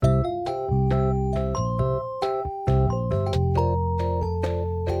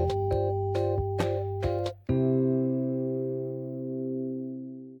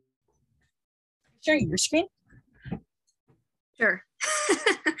sharing your screen? Sure.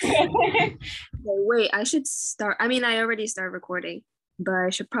 Wait, I should start. I mean, I already started recording, but I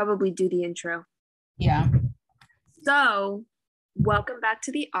should probably do the intro. Yeah. So, welcome back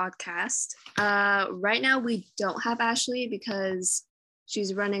to the Oddcast. Right now we don't have Ashley because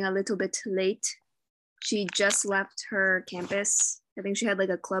she's running a little bit late. She just left her campus. I think she had like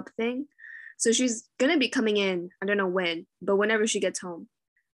a club thing. So she's gonna be coming in, I don't know when, but whenever she gets home.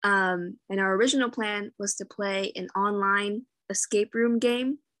 And our original plan was to play an online escape room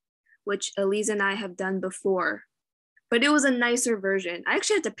game, which Elise and I have done before, but it was a nicer version. I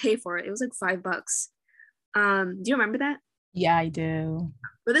actually had to pay for it. It was like $5. Do you remember that? Yeah, I do.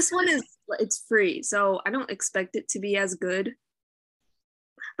 But this one it's free, so I don't expect it to be as good,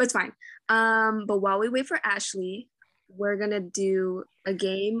 but it's fine. But while we wait for Ashley, we're gonna do a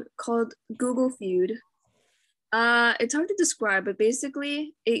game called Google Feud. It's hard to describe, but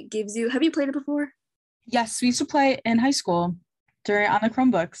basically it gives you, have you played it before? Yes, we used to play in high school on the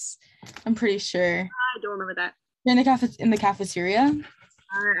Chromebooks. I'm pretty sure. I don't remember that. You're in the cafeteria?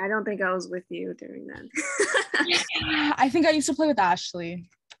 I don't think I was with you during that. I think I used to play with Ashley.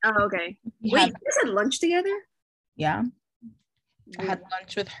 Oh, okay. Wait, you guys had lunch together? Yeah. I had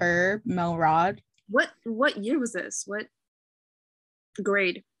lunch with her, Mel Rod. What year was this? What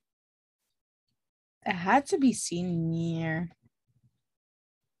grade? It had to be senior.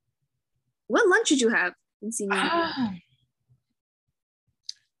 What lunch did you have in senior year?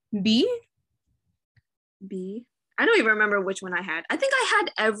 B? B? I don't even remember which one I had. I think I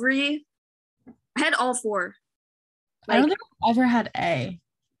had all four. I don't think I've ever had A.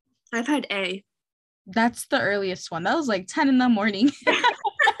 I've had A. That's the earliest one. That was like 10 in the morning.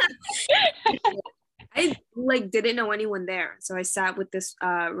 I didn't know anyone there. So I sat with this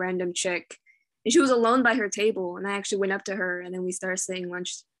random chick and she was alone by her table. And I actually went up to her and then we started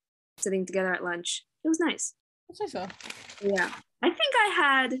sitting together at lunch. It was nice. I'd say so. Yeah. I think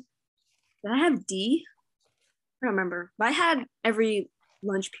did I have D? I don't remember. But I had every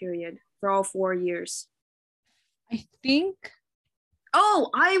lunch period for all 4 years. I think. Oh,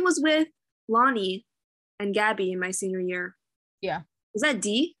 I was with Lonnie and Gabby in my senior year. Yeah. Is that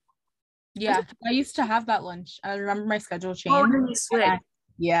D? Yeah, I used to have that lunch. I remember my schedule changed. Oh, and then you switched.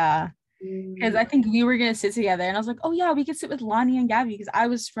 Yeah. Because I think we were going to sit together and I was like, oh yeah, we could sit with Lonnie and Gabby because I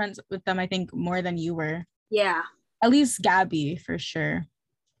was friends with them, I think, more than you were. Yeah. At least Gabby, for sure.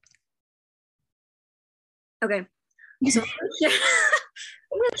 Okay. So I'm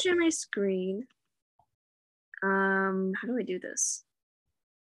gonna share my screen. How do I do this?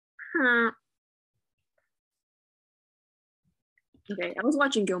 Okay, I was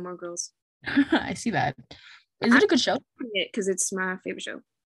watching Gilmore Girls. I see that. Is it a good show? Because it's my favorite show.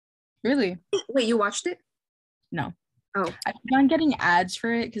 Really? Wait, you watched it? No. Oh. I keep on getting ads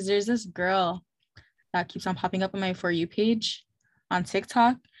for it because there's this girl that keeps on popping up on my For You page on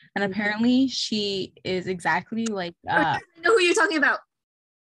TikTok. And apparently she is exactly like I know who you're talking about.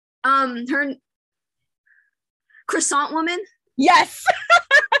 Her croissant woman. Yes.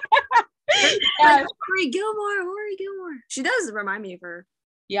 Like, Rory Gilmore. She does remind me of her.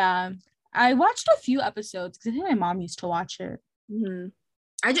 Yeah, I watched a few episodes because I think my mom used to watch it. Mm-hmm.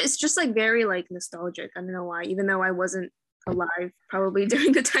 It's just like very like nostalgic. I don't know why, even though I wasn't alive probably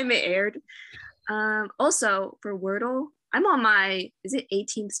during the time it aired. Also for Wordle, I'm on is it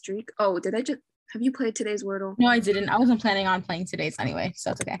 18th streak? Oh, have you played today's Wordle? No, I didn't. I wasn't planning on playing today's anyway,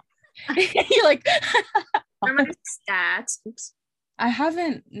 so it's okay. You're like, remember stats. Oops. I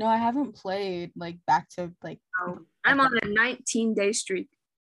haven't played like back to like. Oh, I'm on a 19-day streak.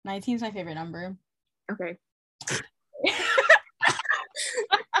 19 is my favorite number. Okay.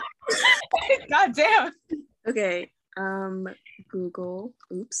 God damn. Okay. Google.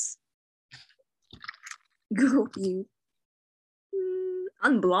 Oops. Google View.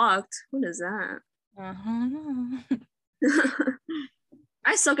 Unblocked. What is that?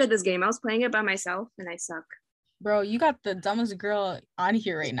 I suck at this game. I was playing it by myself and I suck. Bro, you got the dumbest girl on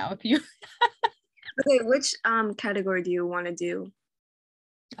here right now with you. Okay, which category do you want to do?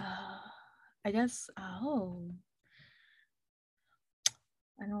 I guess I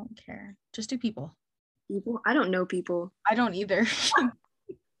don't care. Just do people. People? I don't know people. I don't either.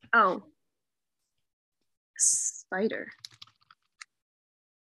 Oh. Spider.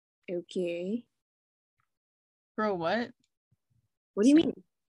 Okay. Bro, what? What do you mean?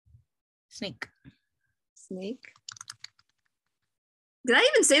 Snake. Did I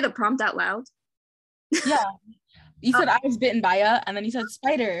even say the prompt out loud? Yeah. You said I was bitten by a, and then you said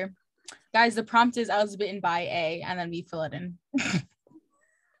spider. Guys, the prompt is I was bitten by a, and then we fill it in.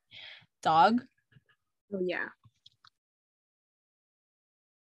 Dog. Oh, yeah.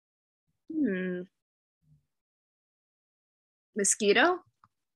 Mosquito,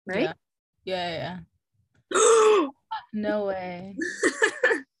 right? Yeah. No way.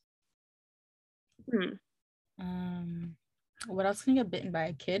 What else can you get bitten by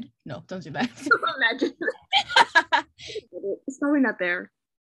a kid? No, don't do that. Imagine. It's probably not there.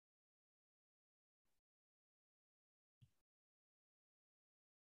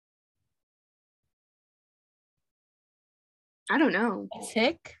 I don't know. A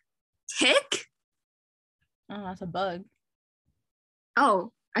tick? Tick? Oh, that's a bug.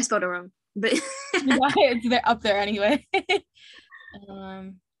 Oh, I spelled it wrong. But It's there up there anyway.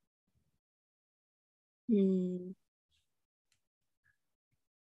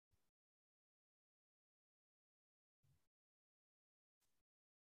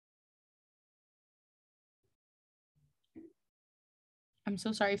 I'm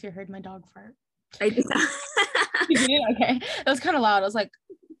so sorry if you heard my dog fart. I did not. Okay. That was kind of loud. I was like,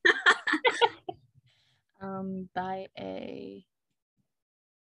 by a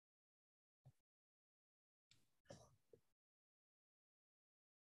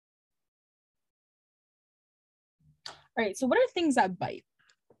all right, so what are things that bite?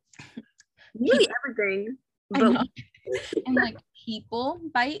 Really everything. I know. And like people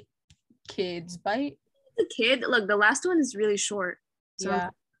bite, kids bite. The kid, look, the last one is really short. So Yeah.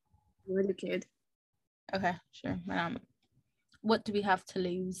 you're the kid. Okay, sure. What do we have to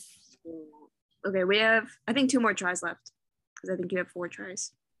lose? Okay, we have, I think, 2 more tries left. Because I think you have 4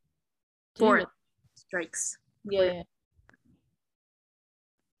 tries. Do you 4 really? strikes. Yeah.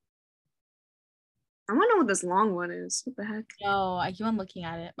 I want to know what this long one is. What the heck? No, I keep on looking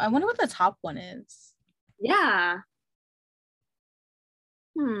at it. I wonder what the top one is. Yeah.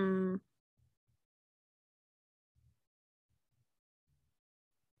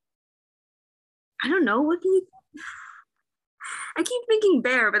 I don't know. What can you? I keep thinking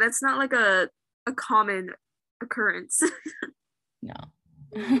bear, but that's not like a common occurrence. No.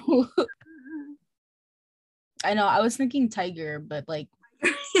 I know. I was thinking tiger, but like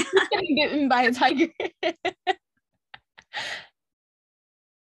getting bitten by a tiger.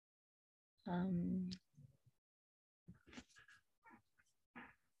 Oh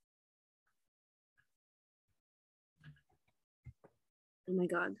my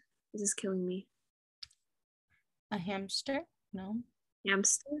god, this is killing me. A hamster? No.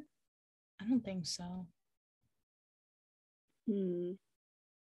 Hamster? I don't think so.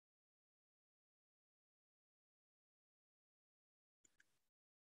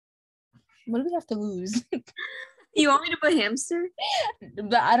 What do we have to lose? You want me to put hamster?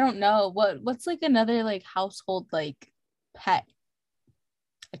 But I don't know. What's like another like household like pet?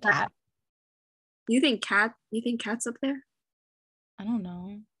 A cat? You think cat? You think cat's up there? I don't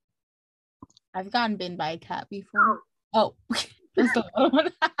know. I've gotten bitten by a cat before. Oh, that's the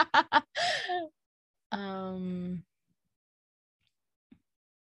other one.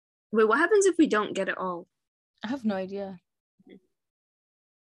 Wait, what happens if we don't get it all? I have no idea.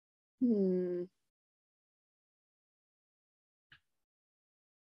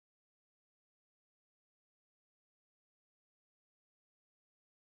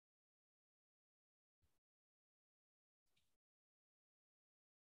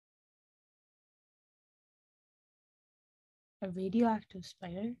 A radioactive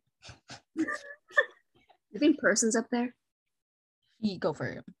spider? You think person's up there? You go for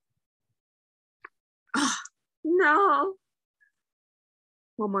it. Oh, no.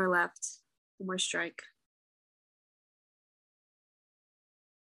 One more left. One more strike.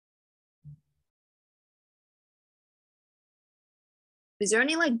 Is there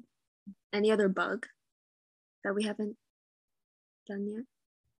any other bug that we haven't done yet?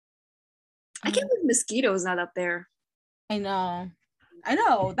 I can't believe mosquito is not up there. I know.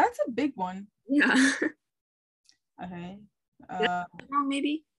 That's a big one. Yeah. Okay. Did I spell it wrong,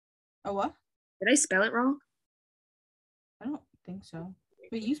 maybe? Oh, what? Did I spell it wrong? I don't think so.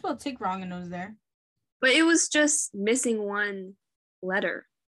 But you spelled tick wrong and it was there. But it was just missing one letter.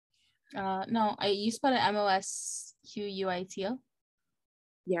 No, you spelled it MOSQUITO.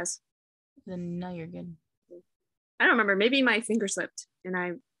 Yes. Then no, you're good. I don't remember. Maybe my finger slipped and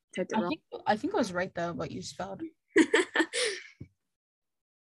I typed it wrong. I think it was right though, what you spelled.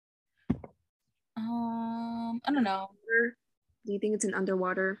 I don't know. Do you think it's an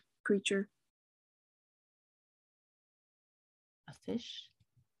underwater creature? A fish?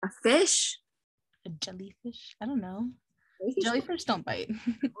 A fish? A jellyfish? I don't know. Jellyfish don't bite.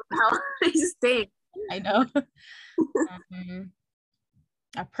 How they stink. I know.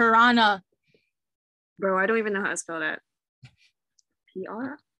 A piranha. Bro, I don't even know how to spell that.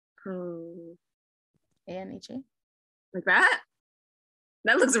 PR? ANHA? Like that?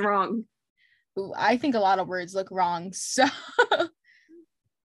 That looks wrong. Ooh, I think a lot of words look wrong. So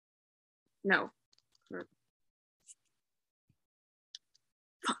No.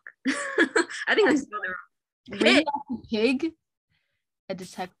 Fuck. I think I spelled it wrong. Pig. radioactive pig. A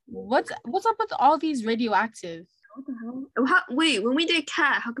detect. What's up with all these radioactive? What the hell? Oh, wait, when we did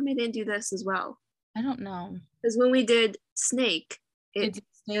cat, how come I didn't do this as well? I don't know. Because when we did snake, It's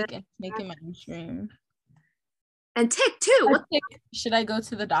snake and snake in mainstream. And tick too. What? Should I go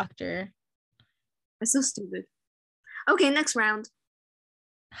to the doctor? That's so stupid. Okay, next round.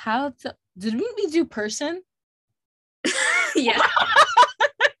 Did we do person? Yeah.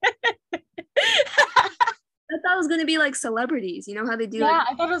 I thought it was gonna be like celebrities. You know how they do? Yeah,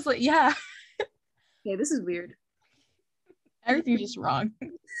 I thought it was like, yeah. Okay, this is weird. Everything's just wrong.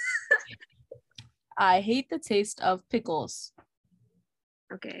 I hate the taste of pickles.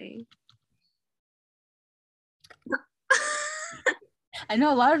 Okay. I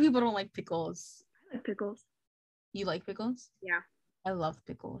know a lot of people don't like pickles. I like pickles. You like pickles? Yeah. I love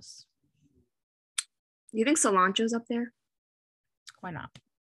pickles. Do you think cilantro's up there? Why not?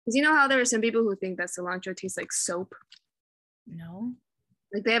 Because you know how there are some people who think that cilantro tastes like soap? No.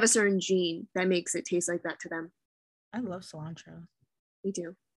 Like they have a certain gene that makes it taste like that to them. I love cilantro. Me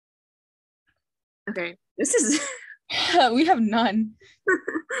too. Okay, this is... We have none.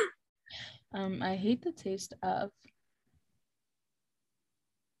 I hate the taste of...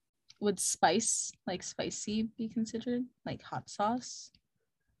 Would spicy be considered? Like hot sauce?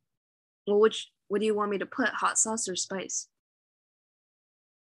 Well, what do you want me to put? Hot sauce or spice?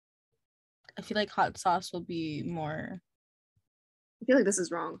 I feel like hot sauce will be more... I feel like this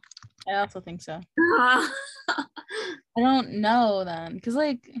is wrong. I also think so. I don't know then. Because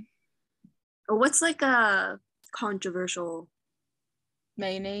like... What's like a controversial...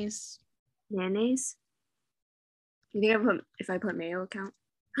 Mayonnaise? Mayonnaise? You think if I put mayo, count?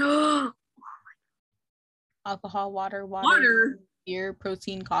 Alcohol, water, beer,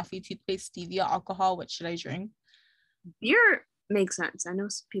 protein, coffee, toothpaste, stevia, alcohol. What should I drink? Beer makes sense. I know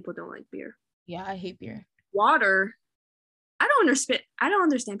people don't like beer. Yeah, I hate beer. Water. I don't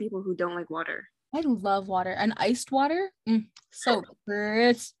understand people who don't like water. I love water. And iced water? So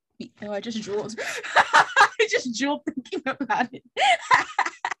crispy. Oh, I just drooled. I just drooled thinking about it.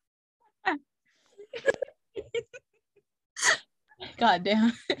 God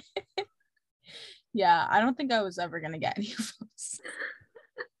damn. Yeah, I don't think I was ever gonna get any of those.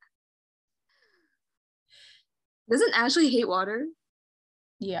 Doesn't Ashley hate water?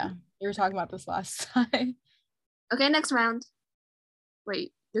 Yeah, we were talking about this last time. Okay, next round.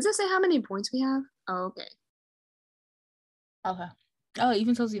 Wait, does it say how many points we have? Oh, okay. Okay. Oh, it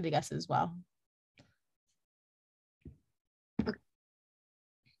even tells you the guesses as well. Okay.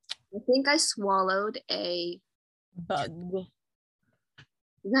 I think I swallowed a bug.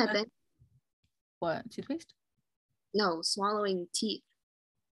 Isn't that a thing? What? Toothpaste? No, swallowing teeth.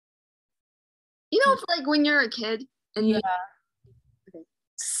 You know, like when you're a kid and yeah. Okay.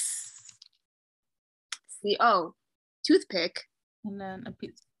 See, toothpick. And then a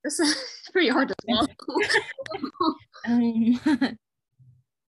piece. This is pretty hard to swallow.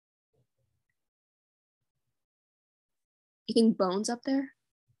 You think bones up there?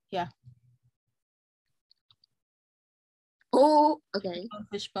 Yeah. Oh, okay.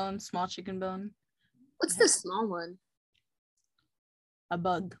 Fish bone, small chicken bone. What's the small one? A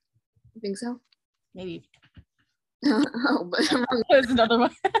bug. You think so? Maybe. Oh, but there's another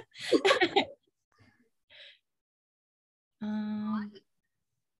one.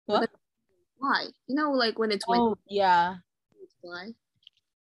 What? Why? You know, like when it's winter. Oh, yeah. Fly.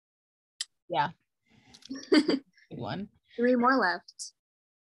 Yeah. Good one. 3 more left.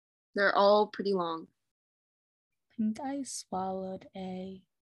 They're all pretty long. I think I swallowed a...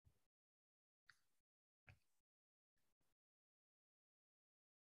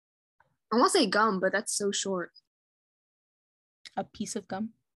 I want to say gum, but that's so short. A piece of gum?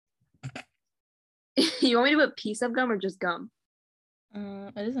 You want me to put piece of gum or just gum?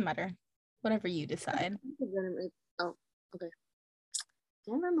 It doesn't matter. Whatever you decide. Oh, okay.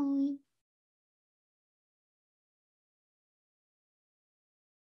 Never mind.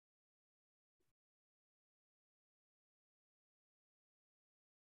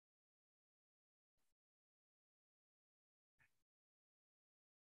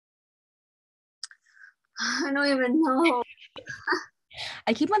 I don't even know.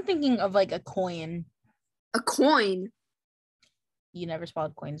 I keep on thinking of like a coin. A coin? You never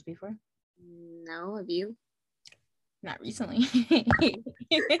swallowed coins before? No, have you? Not recently.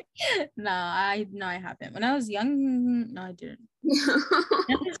 No, I haven't. When I was young, no, I didn't.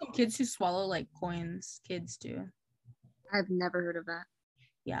 There's some kids who swallow like coins. Kids do. I've never heard of that.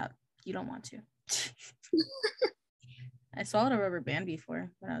 Yeah. You don't want to. I swallowed a rubber band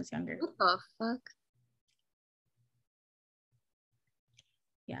before when I was younger. What the fuck?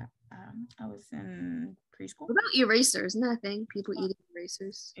 Yeah, I was in preschool. What about erasers? Nothing. People eating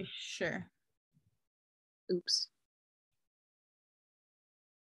erasers. Sure. Oops.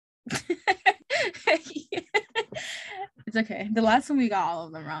 It's okay. The last one we got all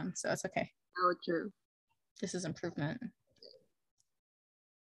of them wrong, so it's okay. Oh, true. This is improvement.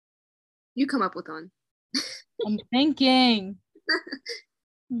 You come up with one. I'm thinking.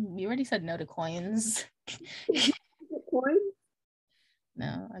 You already said no to coins. Coin?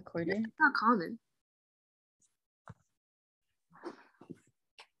 No, a quarter. It's not common.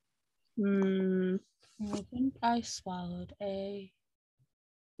 I think I swallowed a.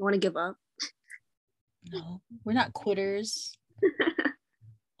 You want to give up? No, we're not quitters.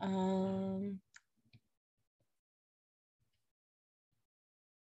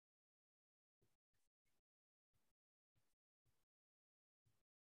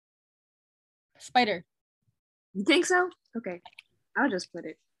 Spider. You think so? Okay. I'll just put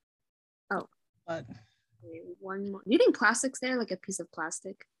it. Oh. But Okay, one more. Do you think plastic's there? Like a piece of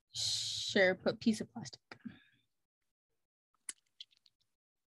plastic? sure, put piece of plastic.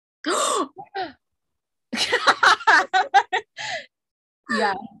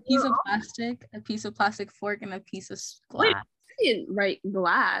 Yeah, a piece of plastic fork, and a piece of glass. Wait, I didn't write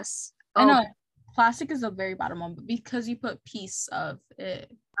glass. I know plastic is the very bottom one, but because you put piece of it.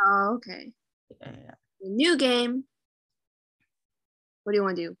 Oh, okay. Yeah. New game. What do you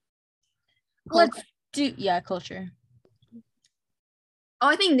want to do? Let's do culture. Oh,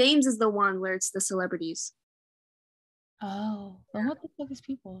 I think names is the one where it's the celebrities. Oh, well, what the fuck is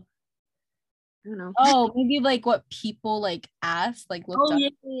people? I don't know. Oh, maybe like what people like asked, like looked up.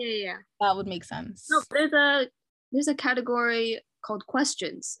 Yeah. That would make sense. No, there's a category called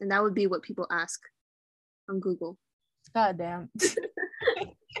questions, and that would be what people ask on Google. God damn.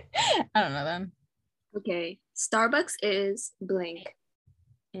 I don't know then. Okay. Starbucks is blank.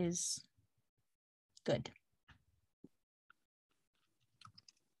 Is good.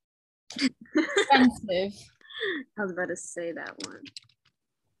 Expensive. I was about to say that one.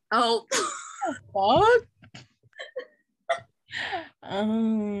 Oh. Fuck.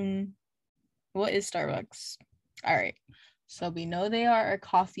 What is Starbucks? All right. So we know they are a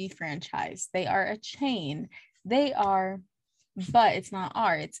coffee franchise. They are a chain. They are, but it's not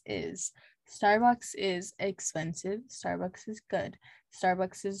are, it's is. Starbucks is expensive. Starbucks is good.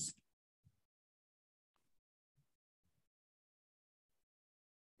 Starbucks is.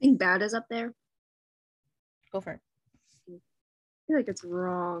 I think bad is up there. Go for it. I feel like it's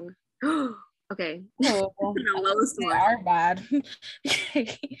wrong. Okay. No, The lowest they one. are bad.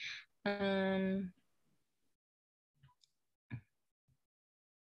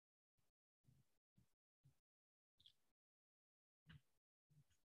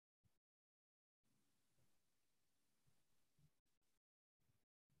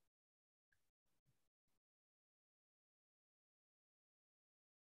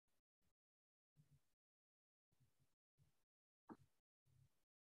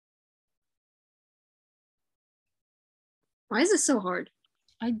 Why is this so hard?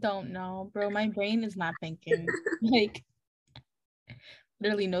 I don't know, bro. My brain is not thinking. Like,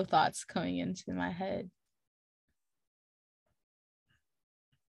 literally no thoughts coming into my head.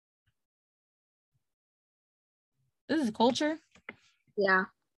 This is culture. Yeah.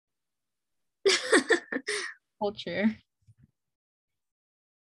 Culture.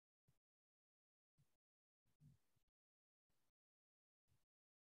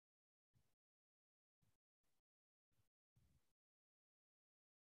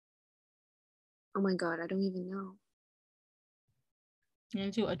 Oh my God, I don't even know. You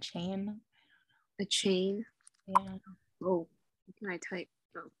do a chain. A chain? Yeah. Oh, what can I type?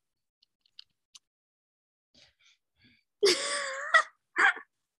 Oh.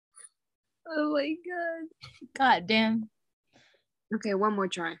 Oh my God. God damn. Okay, one more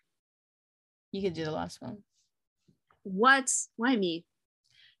try. You could do the last one. What? Why me?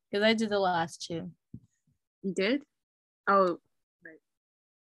 Because I did the last two. You did? Oh, right.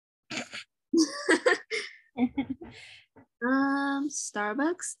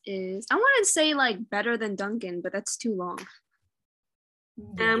 Starbucks is, I want to say like better than Dunkin', but that's too long.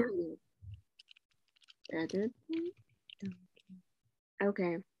 Yeah. Better than Dunkin'.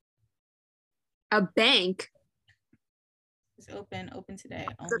 Okay. A bank. It's open today.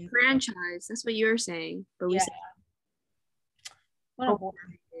 It's a franchise. That's what you're saying. But we said, what a bore.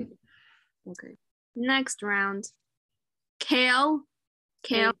 okay. Next round. Kale.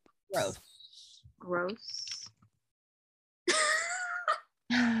 Gross. Gross.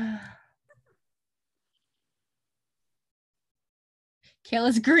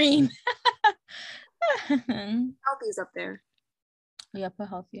 Kayla's green. Healthy's up there. Yeah, put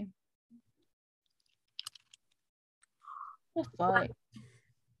healthy. What the fuck?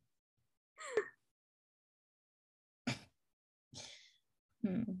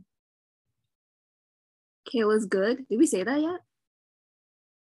 Kayla's good. Did we say that yet?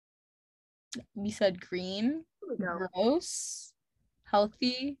 We said green, Here we go. gross,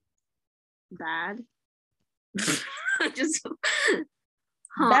 healthy, Bad. Just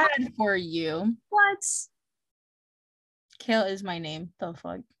bad for you. What? Kale is my name. The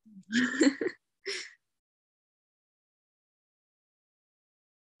fuck?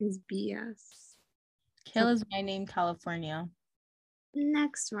 Is BS. Kale is my name, California.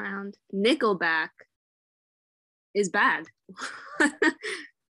 Next round. Nickelback is bad.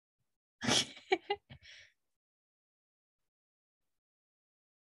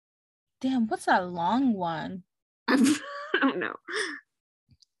 Damn, what's that long one? I don't know.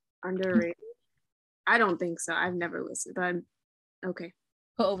 Underrated? I don't think so. I've never listened, but I'm okay.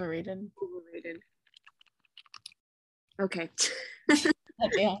 Put overrated. Overrated. Okay.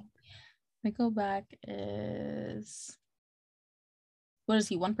 Yeah. Nickelback is. What is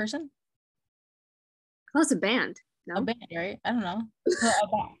he? One person? Oh, it's a band. No? A band, right? I don't know.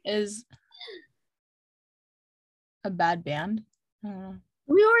 Is a bad band. I don't know.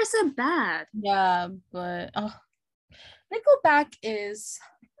 We already said bad. Yeah, but Nickelback is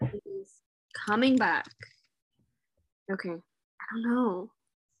coming back. Okay. I don't know.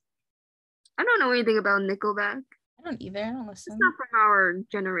 I don't know anything about Nickelback. I don't either. I don't listen. It's not from our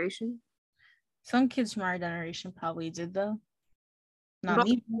generation. Some kids from our generation probably did though. Not But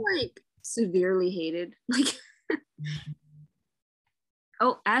me. like severely hated. Like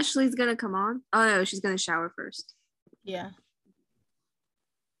oh, Ashley's gonna come on. Oh no, she's gonna shower first. Yeah.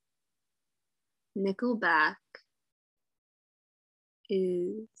 Nickelback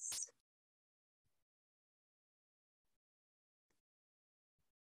is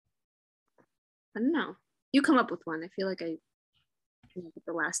I don't know. You come up with one. I feel like I came up with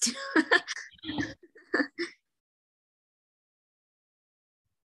the last two.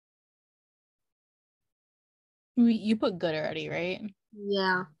 You put good already, right?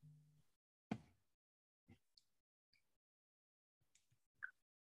 Yeah.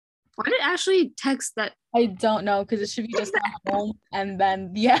 Why did Ashley text that? I don't know because it should be just at home and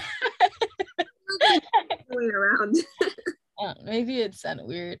then yeah. Way around. Maybe it sounded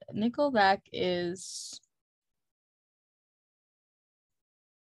weird. Nickelback is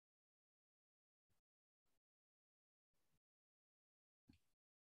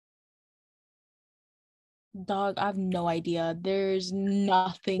dog. I have no idea. There's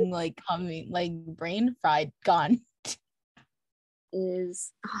nothing like coming, like brain fried, gone.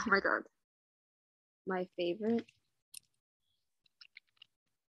 Is oh my god. My favorite.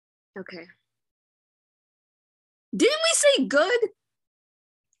 Okay. Didn't we say good?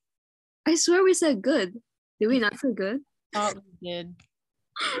 I swear we said good. Did we not say good? Thought we did.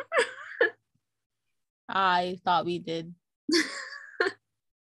 I thought we did. I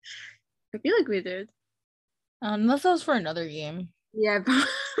feel like we did. Unless that was for another game. Yeah,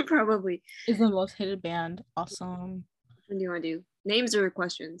 probably. Is the most hated band. Awesome. What do you want to do? Names or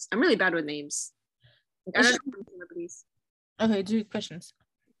questions? I'm really bad with names. Like, I don't know celebrities. Okay, do questions.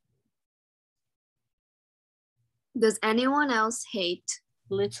 Does anyone else hate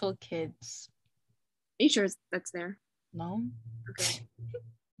Little kids. Are you sure that's there? No. Okay.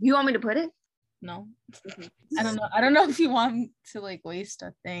 You want me to put it? No. Okay. I don't know. I don't know if you want to like waste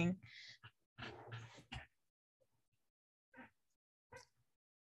a thing.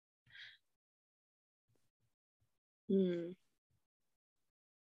 Hmm.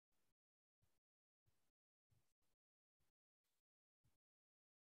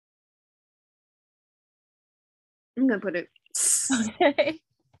 I'm gonna put it. Okay.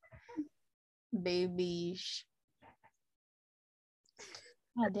 Baby.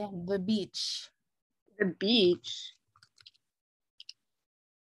 Oh damn, the beach. The beach.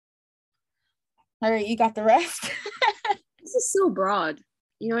 All right, you got the rest. This is so broad.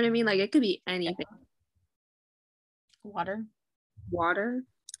 You know what I mean? Like it could be anything. Water. Water.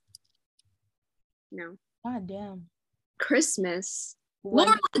 No. God damn. Christmas. Like,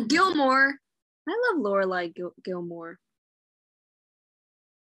 Lorelai Gilmore. I love Lorelai Gilmore.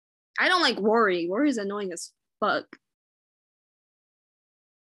 I don't like Rory. Rory's annoying as fuck.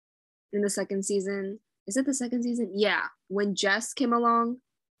 In the second season. Is it the second season? Yeah. When Jess came along,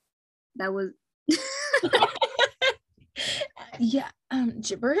 that was yeah,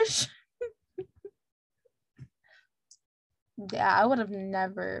 gibberish. Yeah, I would have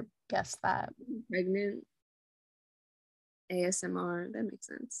never guessed that. Pregnant. ASMR. That makes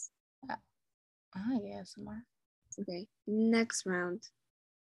sense. ASMR. Okay. Next round.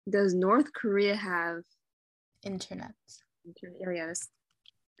 Does North Korea have Internet. internet? Oh yeah, that's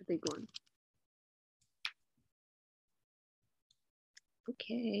a big one.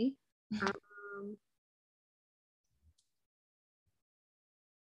 Okay.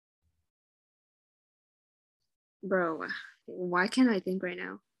 Bro, why can't I think right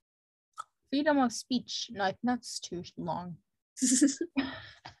now? Freedom of speech. No, I think that's too long.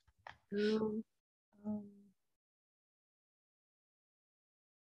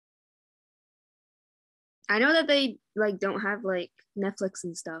 I know that they like don't have like Netflix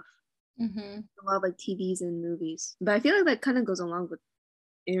and stuff. Mm-hmm. A lot of like TVs and movies, but I feel like that kind of goes along with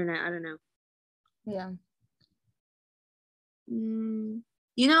internet. I don't know. Yeah.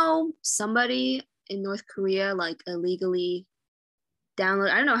 You know, somebody in North Korea like illegally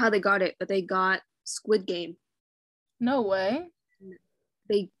download. I don't know how they got it, but they got Squid Game. No way.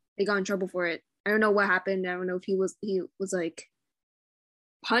 They got in trouble for it. I don't know what happened. I don't know if he was like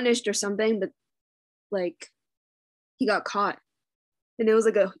punished or something, but like he got caught, and it was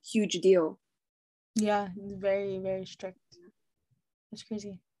like a huge deal. Yeah, very, very strict. That's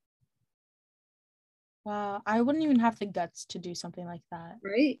crazy. Wow, I wouldn't even have the guts to do something like that.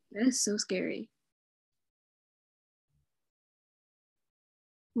 Right? That is so scary.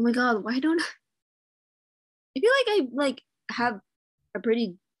 Oh my god, why don't I feel like I like have a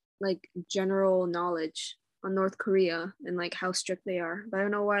pretty like general knowledge on North Korea and like how strict they are, but I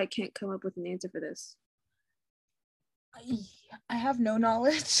don't know why I can't come up with an answer for this. I have no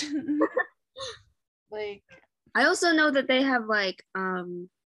knowledge. Like, I also know that they have like I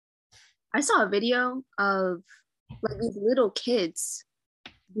saw a video of like these little kids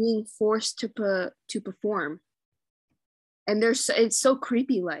being forced to perform, and it's so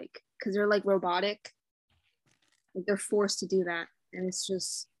creepy like because they're like robotic, like they're forced to do that, and it's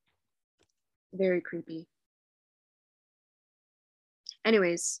just very creepy.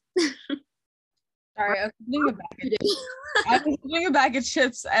 Anyways, sorry, I was doing a bag of I was doing a bag of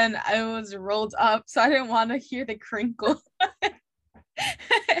chips and I was rolled up, so I didn't want to hear the crinkle.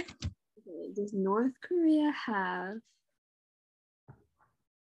 does North Korea have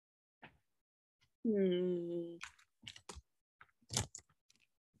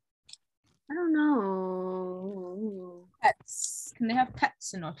I don't know. Pets. Can they have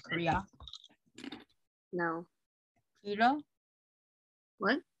pets in North Korea? No. PETA?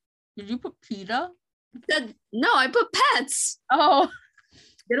 What? Did you put PETA? No, I put pets. Oh.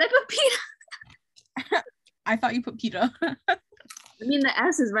 Did I put PETA? I thought you put PETA. I mean, the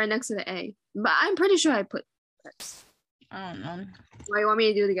S is right next to the A, but I'm pretty sure I put pets. I don't know. Why you want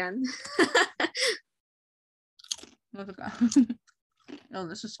me to do it again? Oh,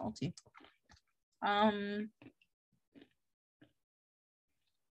 this is salty. Let me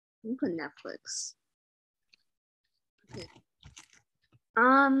put Netflix. Okay.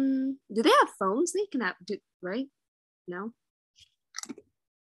 Do they have phones they can have right? No.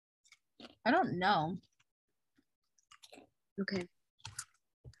 I don't know. Okay.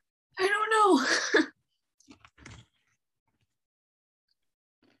 I don't know.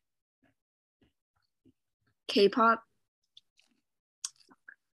 K-pop,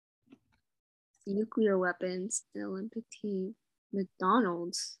 nuclear weapons, an Olympic team,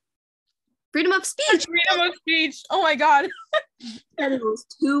 McDonald's, freedom of speech. Freedom of speech. Oh my god. That it was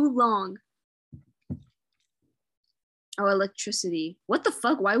too long. Oh, electricity. What the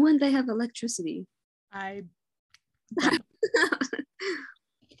fuck? Why wouldn't they have electricity? I.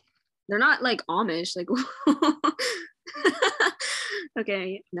 They're not like Amish. Like.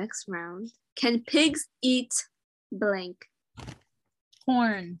 Okay, next round. Can pigs eat blank?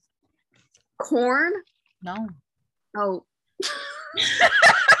 Corn. Corn? No. Oh.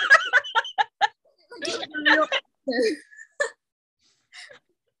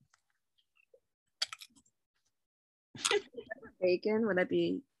 Bacon? Would that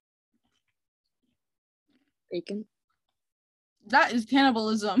be bacon? That is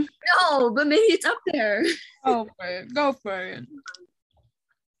cannibalism. No, but maybe it's up there. Go for it. Go for it.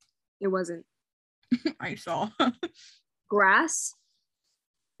 It wasn't. I saw. Grass?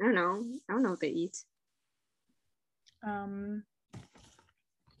 I don't know. I don't know what they eat.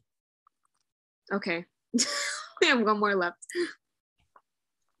 Okay. We have one more left.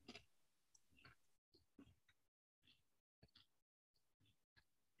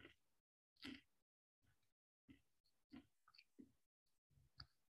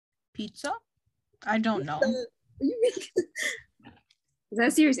 Pizza? I don't know. Is that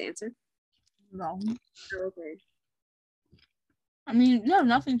a serious answer? No. Oh, okay. I mean, you have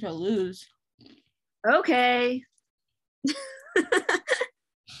nothing to lose. Okay.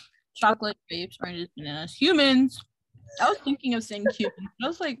 Chocolate, grapes, oranges, bananas, humans. I was thinking of saying humans. I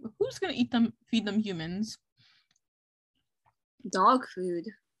was like, who's gonna eat them? Feed them humans? Dog food.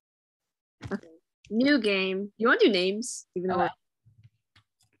 Okay. New game. You want to do names? Even though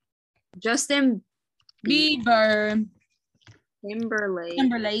Justin Bieber.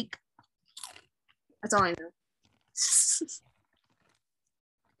 Timberlake. That's all I know.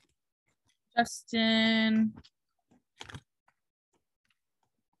 Justin.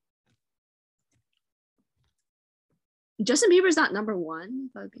 Justin Bieber's not number one.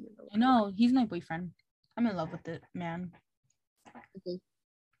 That would be number one. I know, he's my boyfriend. I'm in love with it, man. Okay.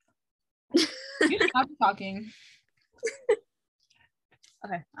 You stop talking.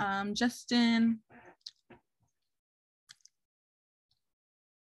 Okay. Justin.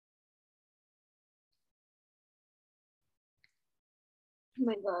 Oh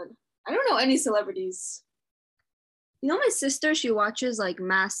my god. I don't know any celebrities. You know, my sister, she watches like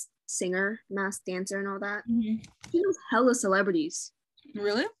Masked Singer, Masked Dancer, and all that. Mm-hmm. She knows hella celebrities.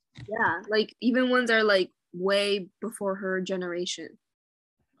 Really? Yeah, like even ones are like way before her generation.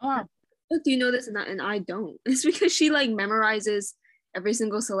 Oh, wow. Look, do you know this? And I don't. It's because she like memorizes every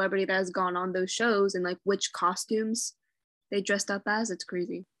single celebrity that has gone on those shows and like which costumes they dressed up as. It's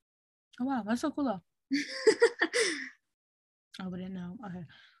crazy. Oh, wow. That's so cool, though. I wouldn't know. Okay.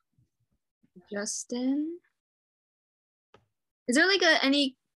 Justin. Is there like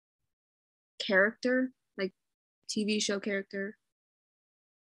any character, like TV show character?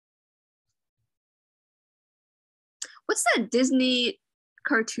 What's that Disney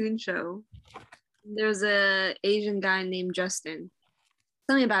cartoon show? There's a Asian guy named Justin.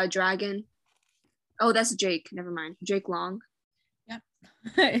 Something about a dragon. Oh, that's Jake. Never mind. Jake Long. Yeah.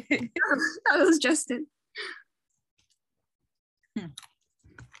 That was Justin.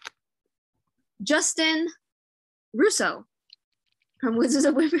 Justin Russo from Wizards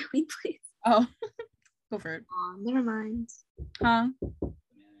of Waverly Place. Oh, go for it. Oh, never mind. Huh?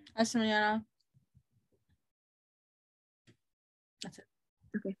 That's Mariana. That's it.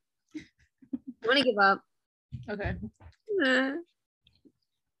 Okay. I want to give up. Okay.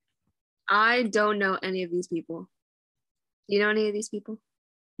 I don't know any of these people. Do you know any of these people?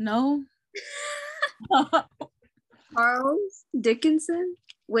 No. Charles Dickinson?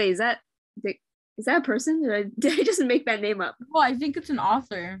 Wait, is that a person? Did I just make that name up? Well, I think it's an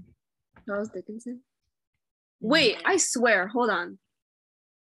author. Charles Dickinson? Wait, I swear. Hold on.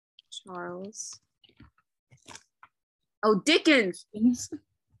 Charles. Oh, Dickens.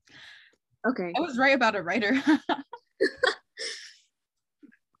 Okay. I was right about a writer.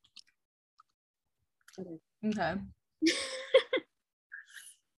 Okay.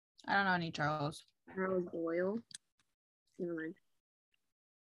 I don't know any Charles. Charles Boyle. Never mind.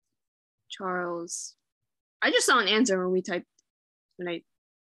 Charles. I just saw an answer when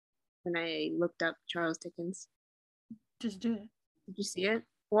I looked up Charles Dickens. Just do it. Did you see it?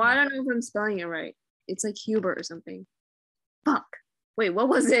 Well, I don't know if I'm spelling it right. It's like Hubert or something. Fuck. Wait, what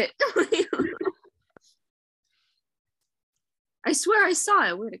was it? I swear I saw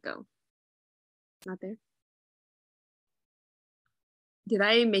it. Where'd it go? Not there. Did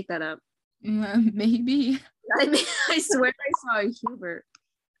I make that up? Maybe. I swear I saw a Hubert.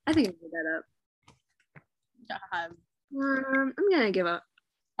 I think I made that up. I'm gonna give up.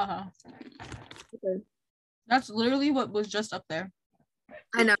 Uh-huh. Okay. That's literally what was just up there.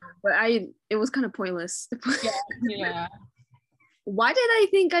 I know, but it was kind of pointless. Yeah. Why did I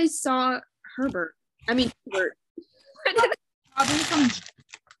think I saw Herbert? I mean Hubert. Probably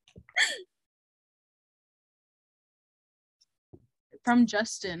from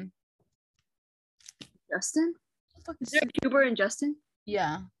Justin. Justin? What the fuck is Is there Hubert and Justin?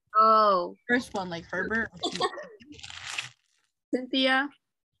 Yeah. Oh. First one, like Herbert. Cynthia.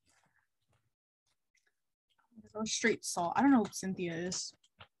 Oh, straight salt. I don't know who Cynthia is.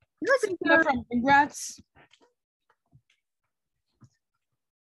 Cynthia from Rugrats.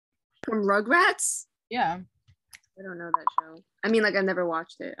 From Rugrats? Yeah. I don't know that show. I mean, like, I've never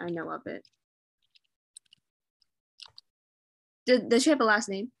watched it. I know of it. Does she have a last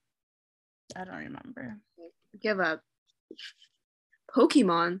name? I don't remember. Give up.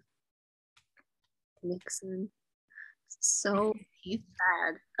 Pokemon. Nixon. So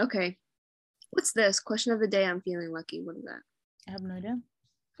bad. Okay. What's this? Question of the day. I'm feeling lucky. What is that? I have no idea.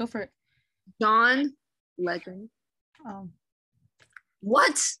 Go for it. John Legend.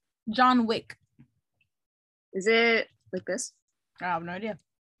 What? John Wick. Is it like this? I have no idea.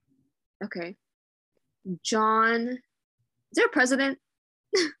 Okay. John. Is there a president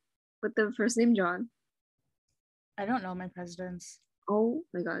with the first name John? I don't know my presidents. Oh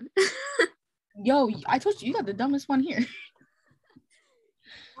my god. Yo, I told you, you got the dumbest one here.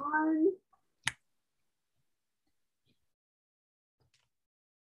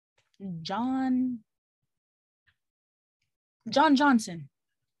 John Johnson.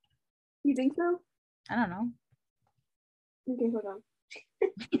 You think so? I don't know. Okay, hold on.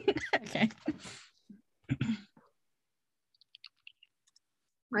 Okay.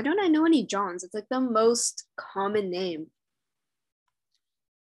 Why don't I know any Johns? It's like the most common name.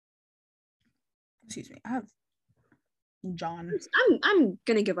 Excuse me. I have John. I'm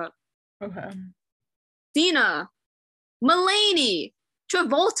gonna give up. Okay. Cena, Mulaney,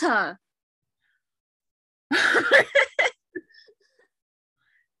 Travolta.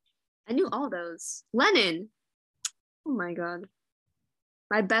 I knew all those. Lennon. Oh my god.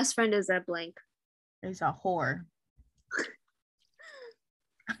 My best friend is at blank. There's a whore.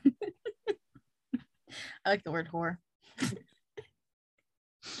 I like the word whore.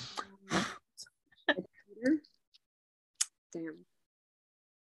 Damn.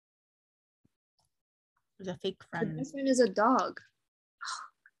 There's a fake My friend. best friend is a dog.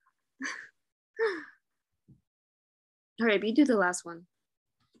 All right, but you do the last one.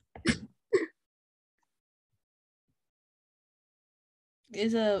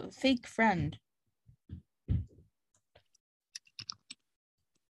 Is a fake friend.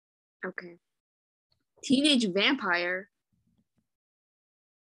 Okay. Teenage vampire.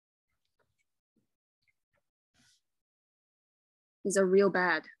 Is a real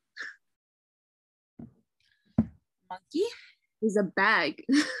bad. Monkey? Is a bag.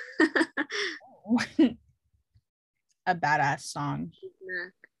 A badass song.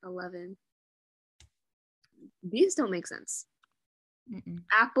 Mac 11. These don't make sense. Mm-mm.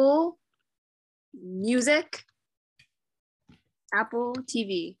 Apple Music. Apple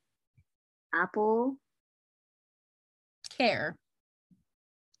TV. Apple Care.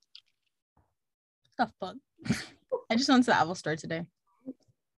 What the fuck? I just went to the Apple store today.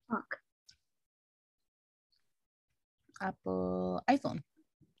 fuck. Apple iPhone.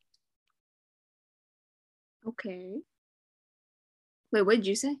 Okay. Wait, what did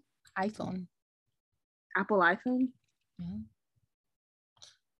you say? iPhone. Apple iPhone? Yeah.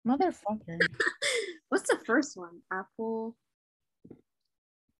 Motherfucker. What's the first one? Apple.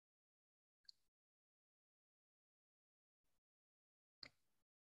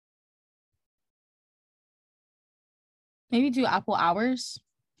 Maybe do Apple hours.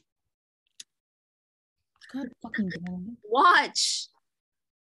 God fucking damn it. Watch.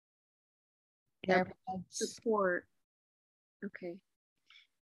 AirPods. Support. Okay.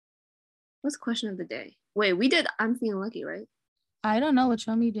 What's the question of the day? Wait, we did I'm Feeling Lucky, right? I don't know which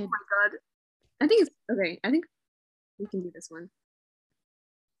one we did. Oh my god. I think it's okay. I think we can do this one.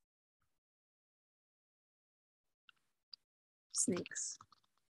 Snakes.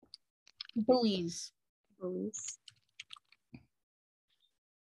 Bullies. Bullies.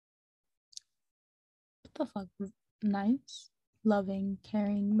 What the fuck? Nice. Loving,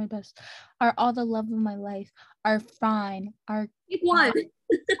 caring, my best. Are all the love of my life. Are fine. Are Pick one.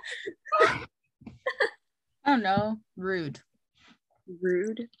 I don't know. Rude.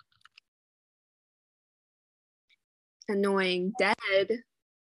 Rude. Annoying. Dead.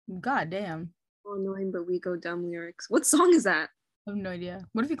 God damn. Oh, annoying, but we go dumb lyrics. What song is that? I have no idea.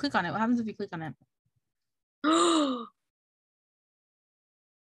 What if you click on it? What happens if you click on it?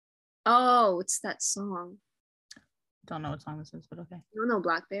 Oh, it's that song. Don't know what song this is, but okay. You don't know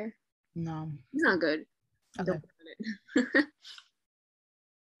Black Bear? No. He's not good. Okay. Don't put it.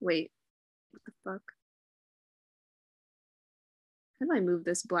 Wait. What the fuck? How do I move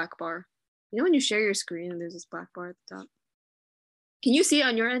this black bar? You know when you share your screen and there's this black bar at the top? Can you see it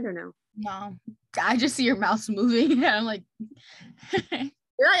on your end or no? No. I just see your mouse moving and I'm like Did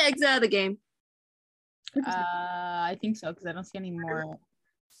I exit out of the game? I think so because I don't see any more.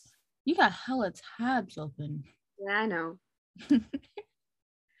 You got hella tabs open. Yeah, I know.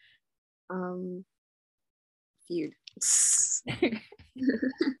 Feud.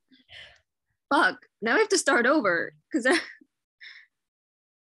 Fuck. Now I have to start over because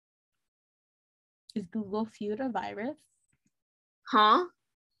Is Google Feud a virus? Huh?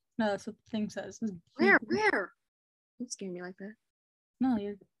 No, that's what the thing says. Where? Don't scare me like that. No,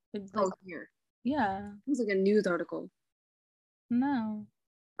 it's like, Here. yeah. It was like a news article. No.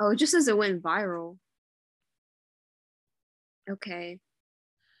 Oh, it just says it went viral. Okay.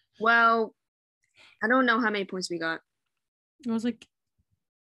 Well, I don't know how many points we got. It was like,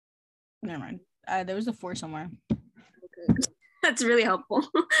 never mind. There was a 4 somewhere. Okay. That's really helpful.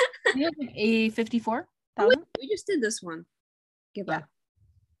 You have like a 54,000? We just did this one. Give up.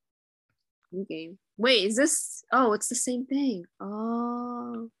 New game. Wait, is this? Oh, it's the same thing.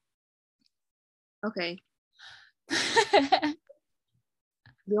 Oh. Okay. You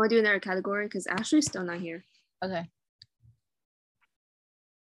want to do another category? Because Ashley's still not here. Okay.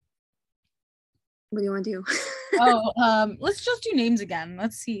 What do you want to do? Let's just do names again.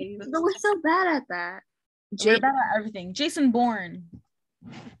 Let's see. But we're so bad at that. We're bad at everything. Jason Bourne.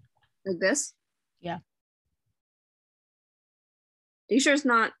 Like this? Yeah. Are you sure it's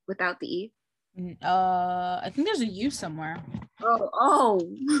not without the E? I think there's a U somewhere. Oh,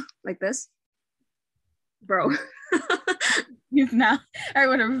 like this? Bro. You've now. All right,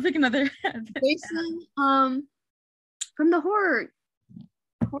 whatever. Pick another. Jason, from the horror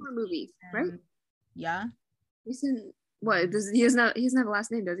movie, right? Yeah. Jason, what? He doesn't have a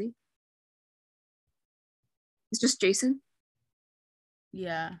last name, does he? It's just Jason?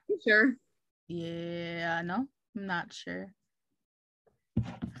 Yeah. You sure? Yeah, no, I'm not sure.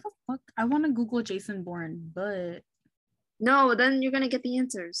 Fuck? I want to Google Jason Bourne, but no, then you're gonna get the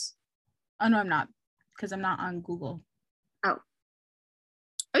answers. Oh no, I'm not, because I'm not on Google. Oh,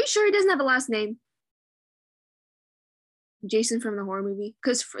 are you sure he doesn't have a last name? Jason from the horror movie,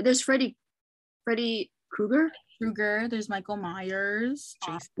 because there's Freddy Krueger. There's Michael Myers.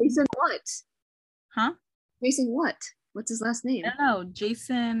 Jason what? Huh? Jason what? What's his last name? I don't know.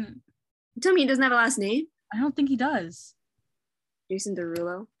 Jason. You tell me he doesn't have a last name? I don't think he does. Jason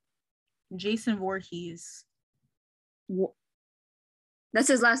Derulo. Jason Voorhees. That's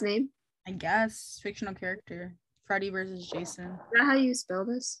his last name? I guess. Fictional character. Freddy versus Jason. Is that how you spell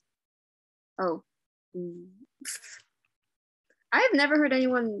this? Oh. I have never heard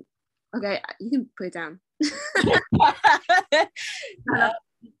anyone. Okay, you can put it down.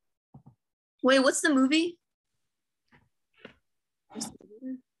 Wait, what's the movie?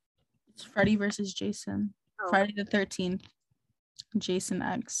 It's Freddy versus Jason. Oh. Friday the 13th. Jason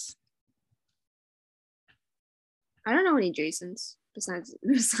X. I don't know any Jasons besides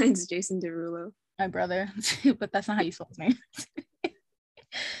Jason Derulo. My brother, but that's not how you spell his name.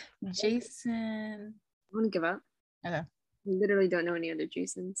 Jason. I want to give up. Okay. I literally don't know any other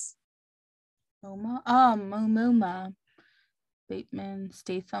Jasons. Moma. Oh, Momoma. Bateman,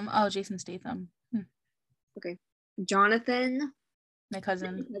 Statham. Oh, Jason Statham. Okay. Jonathan. My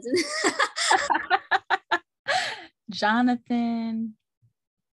cousin. Jonathan.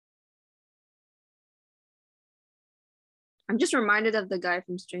 I'm just reminded of the guy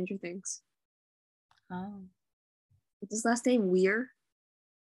from Stranger Things. Oh. What's his last name? Wheeler.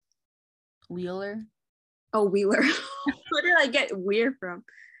 Oh, Wheeler. Where did I get Weir from?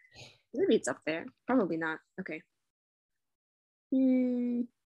 Maybe it's up there. Probably not. Okay. I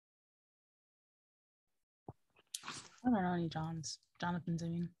don't know any Jonathans, I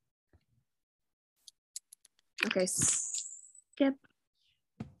mean. Okay, skip.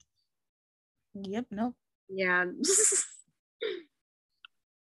 Yep, nope. Yeah.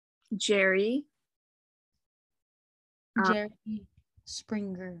 Jerry. Jerry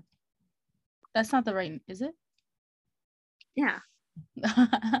Springer. That's not the right, is it? Yeah.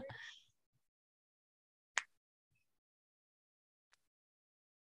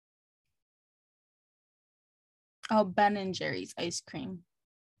 Oh, Ben and Jerry's ice cream.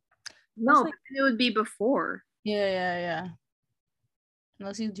 No, it would be before. Yeah.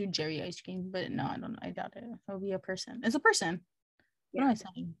 Unless you do Jerry ice cream, but no, I don't know. I doubt it. It'll be a person. It's a person. Yeah. What am I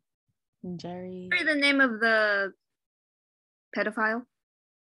saying? Jerry. The name of the pedophile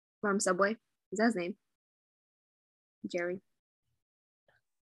from Subway. Is that his name? Jerry.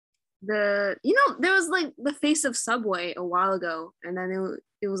 There was like the face of Subway a while ago, and then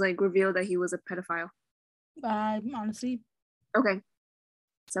it was like revealed that he was a pedophile. Honestly. Okay.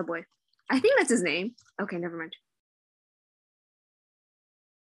 Subway. I think that's his name. Okay, never mind.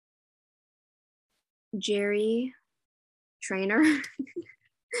 Jerry Trainer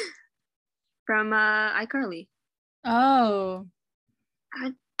from iCarly. Oh.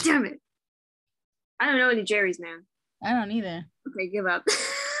 God damn it. I don't know any Jerry's, man. I don't either. Okay, give up.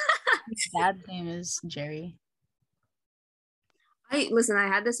 His dad's name is Jerry. I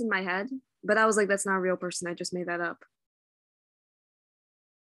had this in my head, but I was like, that's not a real person. I just made that up.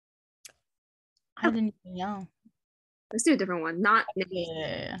 I didn't even know. Let's do a different one. Not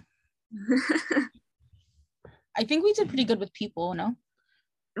yeah. I think we did pretty good with people, no?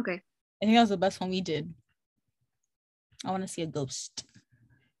 Okay. I think that was the best one we did. I want to see a ghost.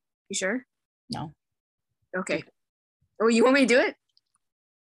 You sure? No. Okay. Oh, you want me to do it?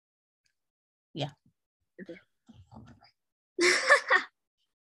 Yeah. Okay.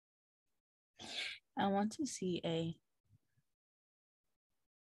 I want to see a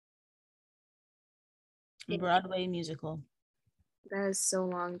Broadway musical. That is so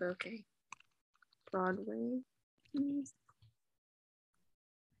long, but okay. Broadway.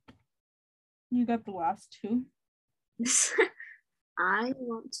 You got the last two. I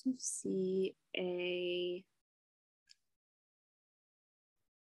want to see a.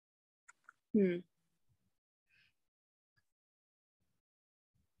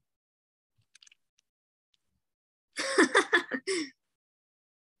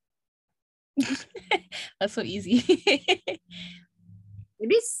 That's so easy.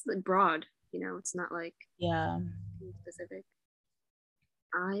 Maybe it's like broad, it's not like Yeah. specific.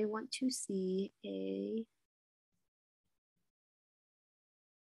 I want to see a.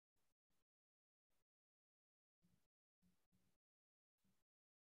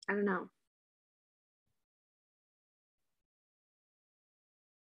 I don't know.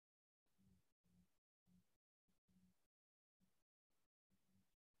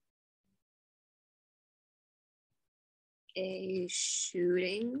 A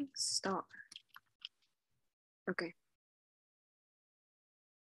shooting star. Okay.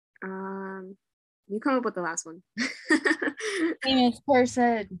 You come up with the last one. Famous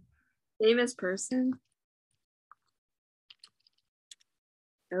person. Famous person.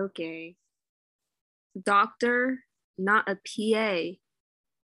 Okay. Doctor, not a PA.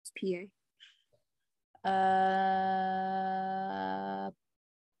 It's PA.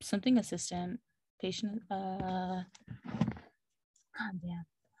 Something assistant. Patient. God damn.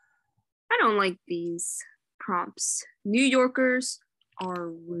 I don't like these prompts. New Yorkers are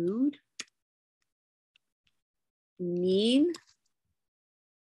rude, mean.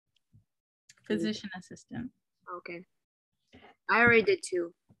 Physician assistant. Okay. I already did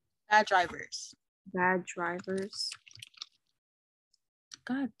 2. Bad drivers. Bad drivers.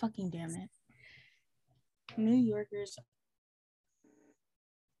 God fucking damn it. New Yorkers.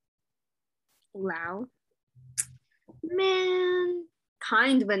 Loud. Man.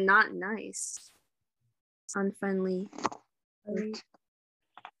 Kind but not nice. Unfriendly.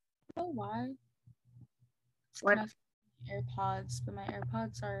 Oh, why? What? AirPods, but my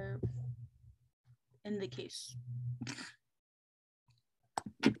AirPods are in the case.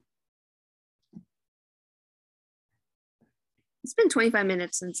 It's been 25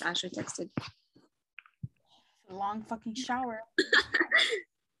 minutes since Ashley texted. A long fucking shower.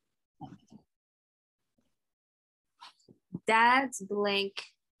 Dad's blank.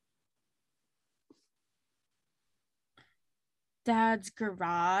 Dad's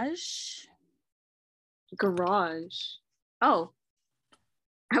garage. Garage. Oh.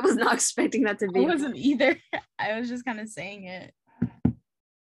 I was not expecting that to be. I wasn't either. I was just kind of saying it.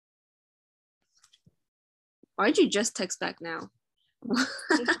 Why'd you just text back now?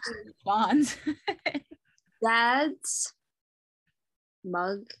 Responds. Dad's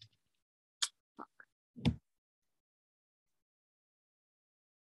mug.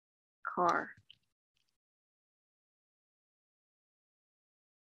 Car.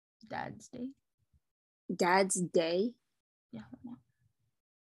 Dad's day. Dad's day. Yeah.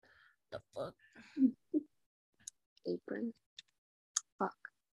 The fuck. Apron. Fuck.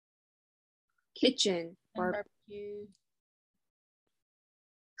 Kitchen. Barbecue.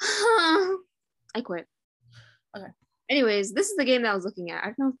 I quit. Okay. Anyways, this is the game that I was looking at.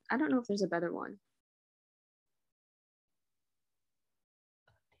 I don't know if there's a better one.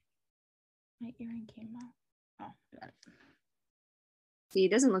 My earring came out. Oh, got it. See,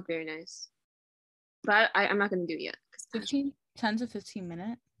 it doesn't look very nice. But I'm not gonna do it yet. 10 to 15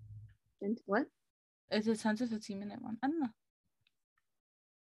 minute. What? It's a 10 to 15 minute one. I don't know.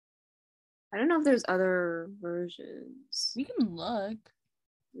 I don't know if there's other versions. We can look.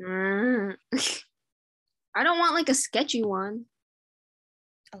 I don't want like a sketchy one.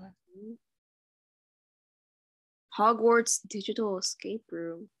 Okay. Hogwarts digital escape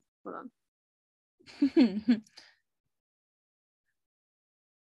room. Hold on.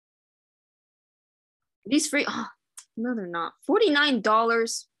 These free. Oh, no, they're not.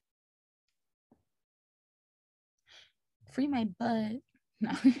 $49. Free my butt.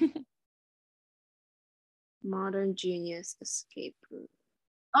 No. Modern Genius escape room.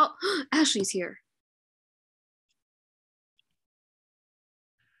 Oh, Ashley's here.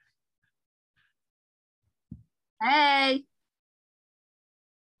 Hey.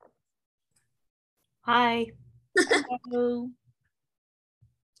 Hi. Hello.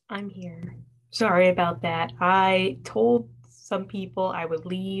 I'm here. Sorry about that. I told some people I would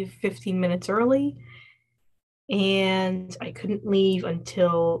leave 15 minutes early, and I couldn't leave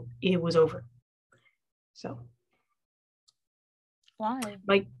until it was over. So. Why?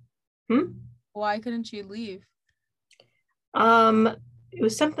 Why couldn't you leave? It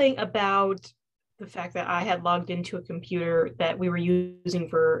was something about the fact that I had logged into a computer that we were using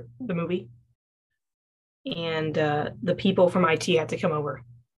for the movie. and the people from IT had to come over.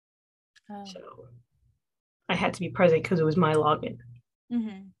 Oh. So I had to be present because it was my login.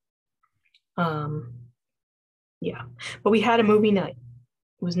 Yeah, but we had a movie night.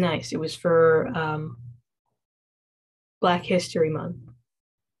 It was nice. It was for Black History Month.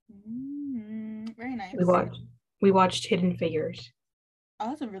 Very nice. We watched Hidden Figures. Oh,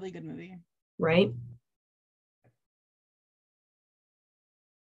 that's a really good movie. Right?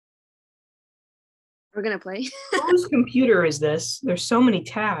 We're gonna play. Whose computer is this? There's so many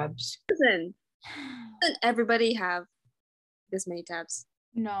tabs. Listen, doesn't everybody have this many tabs?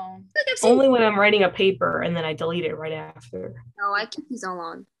 No. Only when I'm writing a paper and then I delete it right after. No, I keep these all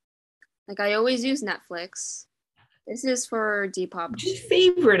on. Like I always use Netflix. This is for Depop. Just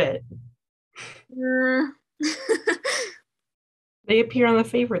favorite it. They appear on the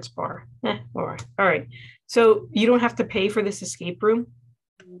favorites bar. All right. So you don't have to pay for this escape room?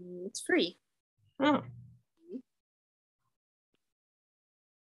 It's free. Oh.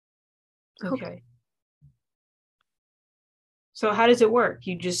 Okay. So how does it work?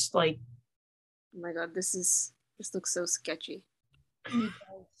 You just like... Oh my god, this looks so sketchy.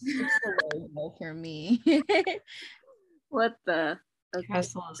 It's the logo for me. What the? Okay.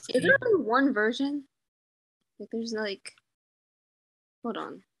 Is there only one version? Like there's like... Hold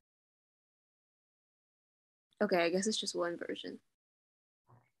on. Okay, I guess it's just one version.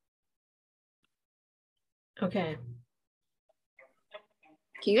 Okay.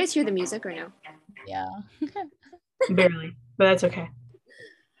 Can you guys hear the music or no? Yeah. Barely, but that's okay.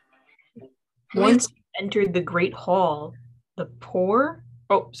 Once you entered the Great Hall, the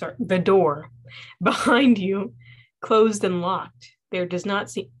door behind you closed and locked. There does not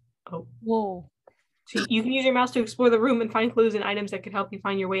seem... Oh. Whoa. So you can use your mouse to explore the room and find clues and items that could help you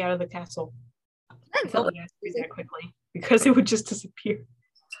find your way out of the castle. I felt like I had to read that quickly because it would just disappear.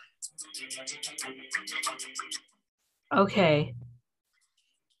 Okay.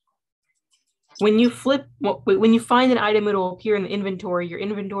 When you find an item, it will appear in the inventory. Your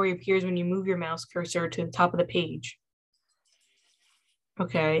inventory appears when you move your mouse cursor to the top of the page.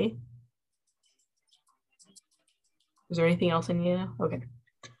 Okay. Is there anything else I need to know? Okay.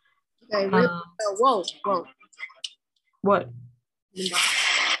 Okay. Whoa. What?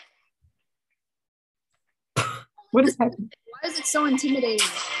 What is happening? Why is it so intimidating?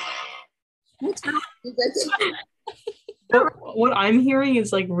 What I'm hearing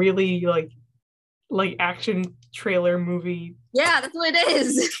is like really like action trailer movie. Yeah, that's what it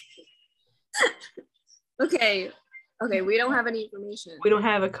is. Okay, we don't have any information. We don't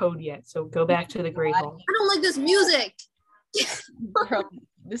have a code yet, so go back to the Great Hall. I don't like this music. Girl,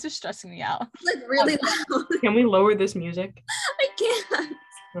 this is stressing me out. It's like really loud. Can we lower this music? I can't.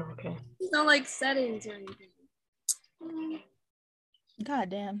 Oh, okay. There's no like settings or anything. God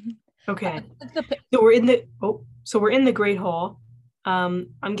damn. Okay. So we're in the Great Hall.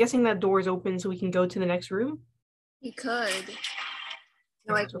 I'm guessing that door is open so we can go to the next room. We could.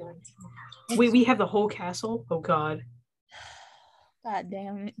 No, I can't. Wait, we have the whole castle? Oh god. God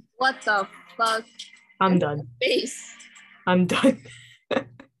damn it. What the fuck? I'm done. Face. I'm done.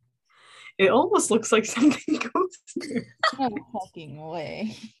 It almost looks like something goes there. No fucking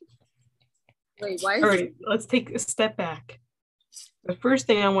way. Wait, why is All right, let's take a step back. The first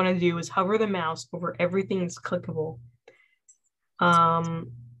thing I want to do is hover the mouse over everything that's clickable. Oh,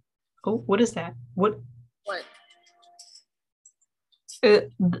 what is that? What?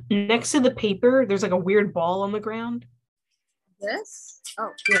 Next to the paper, there's like a weird ball on the ground. This?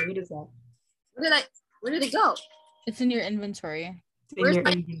 Oh. Yeah, what is that? Where did it go? It's in your inventory. Where's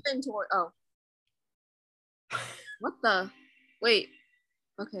my inventory? Oh. What the? Wait.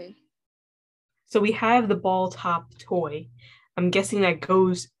 Okay. So we have the ball top toy. I'm guessing that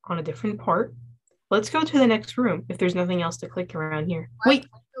goes on a different part. Let's go to the next room if there's nothing else to click around here. Wait.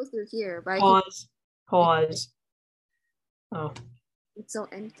 Go through here, but Pause. Oh. It's so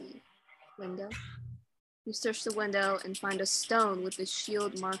empty. Window. You search the window and find a stone with a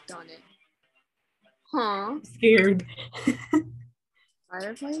shield marked on it. Huh? I'm scared.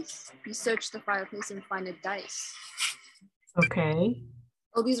 Fireplace? You search the fireplace and find a dice. Okay.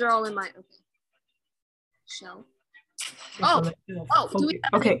 Oh, these are all in my shelf. Oh,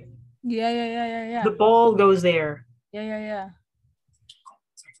 okay. Yeah. The ball goes there. Yeah.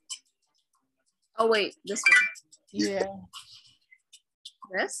 Oh wait, this one. Yeah.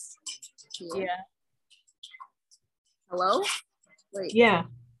 This? Yeah. Hello? Wait. Yeah.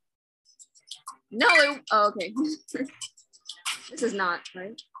 No, oh, okay. This is not,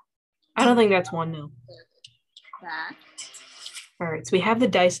 right? I don't think that's one, no. Back. All right, so we have the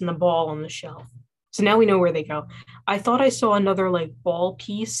dice and the ball on the shelf. So now we know where they go. I thought I saw another like ball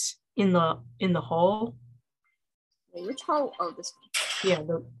piece in the hall. Wait, which hall? Oh, this one. Yeah,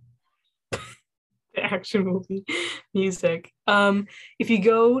 the action movie music. If you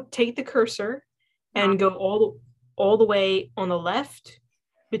go take the cursor and go all the way on the left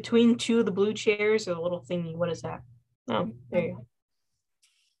between two of the blue chairs, a little thingy. What is that? Oh, there you go.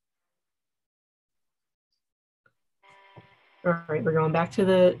 All right, we're going back to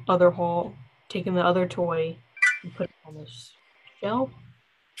the other hall, taking the other toy and put it on this shelf.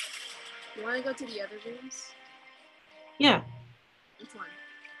 You want to go to the other rooms? Yeah. Which one?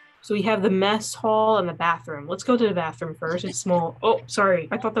 So we have the mess hall and the bathroom. Let's go to the bathroom first. It's small. Oh, sorry.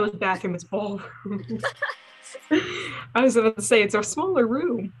 I thought that was bathroom. It's ballroom. I was about to say it's a smaller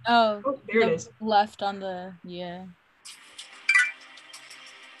room. Oh, there it is. Left on the, yeah.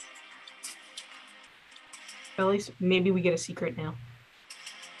 At least maybe we get a secret now.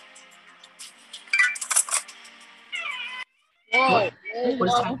 Whoa.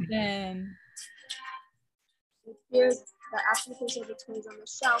 What's happening? Here's the application of the toys on the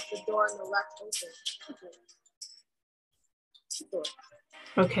shelf, the door on the left open.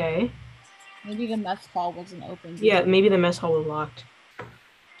 Okay. Maybe the mess hall wasn't open. Yeah, maybe the mess hall was locked.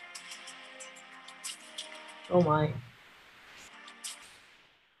 Oh my.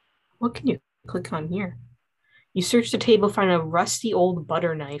 What can you click on here? You search the table, find a rusty old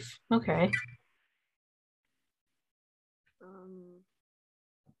butter knife. Okay.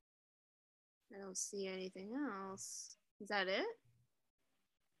 I don't see anything else. Is that it?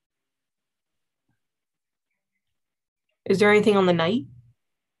 Is there anything on the night?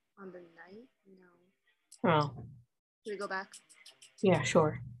 On the night? No. Oh. Should we go back? Yeah,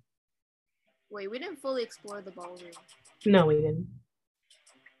 sure. Wait, we didn't fully explore the ballroom. No, we didn't.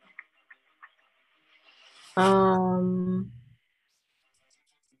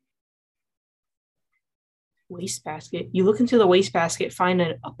 Wastebasket. You look into the wastebasket, find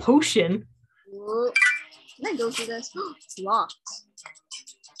a potion. Whoa. Can I go through this? It's locked.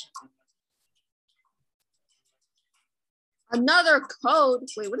 Another code.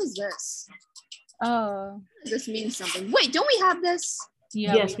 Wait, what is this? Oh. This means something. Wait, don't we have this?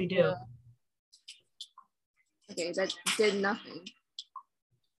 Yeah, yes, we do. Okay, that did nothing.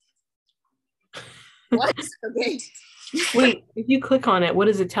 What? Okay. Wait, if you click on it, what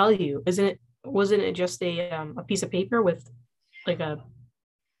does it tell you? Wasn't it just a piece of paper with like a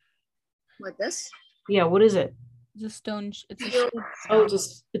What, this? Yeah, what is it? It's a stone. It's a Shield. Oh,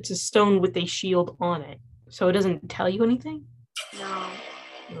 it's a stone with a shield on it. So it doesn't tell you anything? No.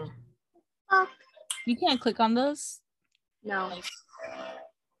 No. Oh, You can't click on those. no.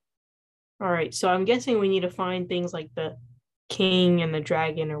 All right, so I'm guessing we need to find things like the king and the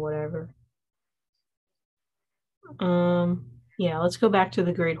dragon or whatever. Yeah, let's go back to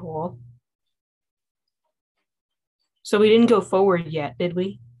the Great Hall. So we didn't go forward yet, did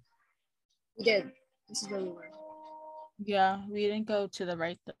we? We did. This is where we were. Yeah, we didn't go to the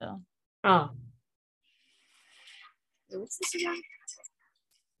right though. Oh. Wait, what's this again?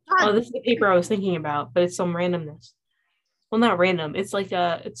 Oh, this is the paper I was thinking about, but it's some randomness. Well, not random. It's like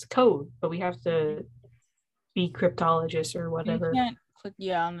it's code, but we have to be cryptologists or whatever. You can't click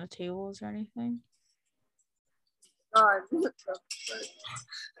on the tables or anything. God. What the fuck?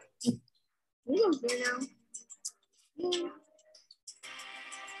 We don't care now. Yeah.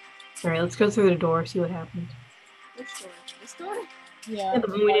 All right, let's go through the door, see what happens. Which door? This door? Yeah. Yeah, the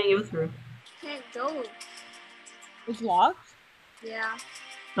one we didn't go through. Can't go. It's locked? Yeah.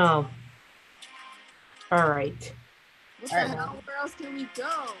 Oh. All right. What the hell? Where else can we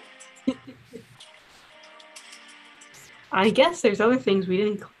go? I guess there's other things we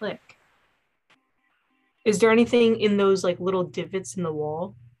didn't click. Is there anything in those like little divots in the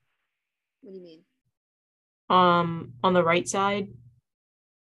wall? What do you mean? On the right side?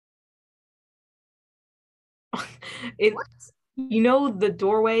 What? You know the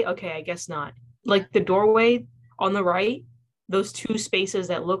doorway? Okay, I guess not. Like the doorway on the right, those two spaces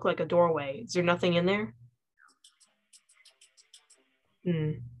that look like a doorway. Is there nothing in there?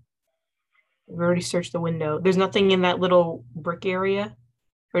 We've already searched the window. There's nothing in that little brick area?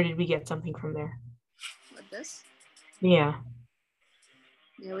 Or did we get something from there? What, this? Yeah.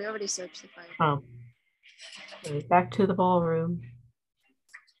 Yeah, we already searched the fire. Oh. Okay, back to the ballroom.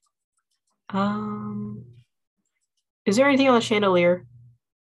 Is there anything on the chandelier?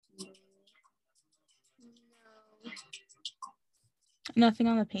 No. Nothing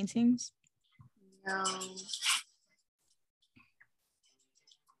on the paintings? No.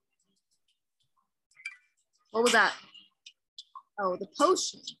 What was that? Oh, the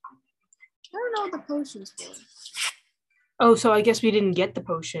potion. I don't know what the potion's for. Oh, so I guess we didn't get the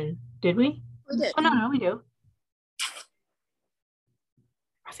potion, did we? We did. Oh, no, we do.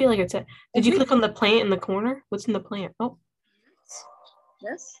 I feel like it's it. Did you click on the plant in the corner? What's in the plant? Oh,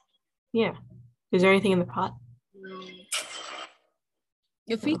 This? yeah. Is there anything in the pot? No.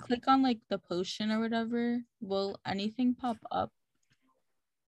 If we click on like the potion or whatever, will anything pop up?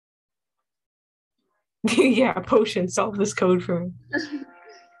 Yeah, a potion. Solve this code for me.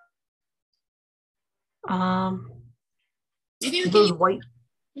 Those white.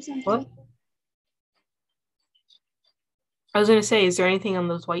 What? I was gonna say, is there anything on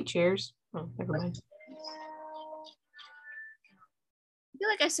those white chairs? Oh, never mind. I feel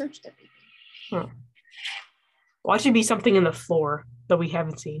like I searched everything. Oh. Watch it be something in the floor that we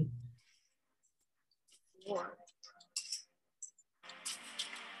haven't seen. Floor.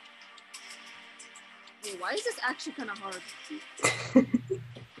 Wait, why is this actually kind of hard?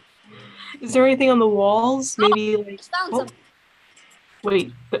 Is there anything on the walls? Maybe like. Just found something.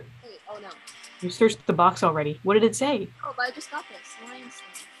 Wait. Wait, oh no. You searched the box already. What did it say? Oh, but I just got this. Lion's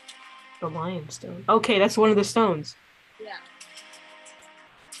stone. The lion's stone. Okay, that's one of the stones. Yeah.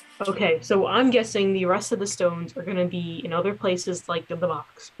 Okay, so I'm guessing the rest of the stones are gonna be in other places like the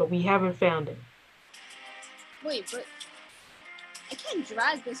box, but we haven't found it. Wait, but I can't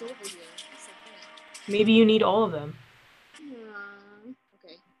drag this over here. That's the thing. Maybe you need all of them.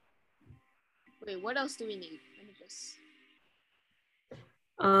 Okay. Wait, what else do we need? Let me just.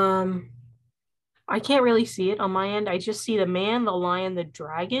 I can't really see it on my end. I just see the man, the lion, the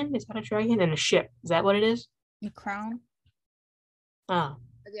dragon. Is that a dragon? And a ship. Is that what it is? The crown. Oh.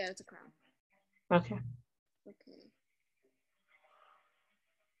 Yeah, it's a crown. Okay. Okay.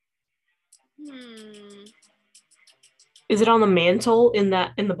 Is it on the mantle in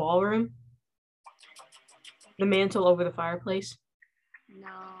the ballroom? The mantle over the fireplace? No.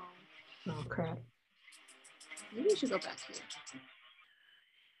 Oh crap. Maybe we should go back here.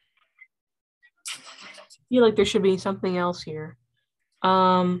 I feel like there should be something else here.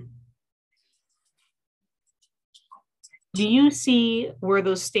 Do you see where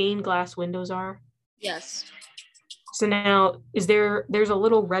those stained glass windows are? Yes. So now, there's a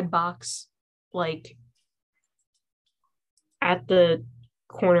little red box, like, at the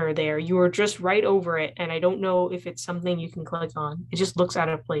corner there. You are just right over it, and I don't know if it's something you can click on. It just looks out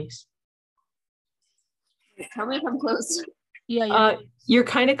of place. Tell me if I'm close. Yeah. You're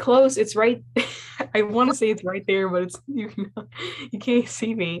kind of close. It's right. I want to say it's right there, but it's you can't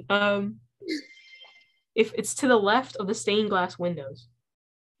see me. If it's to the left of the stained glass windows.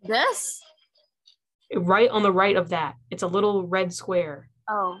 This? Right on the right of that. It's a little red square.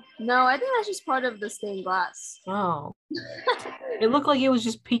 Oh, no, I think that's just part of the stained glass. Oh. It looked like it was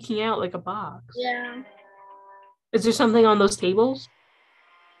just peeking out like a box. Yeah. Is there something on those tables?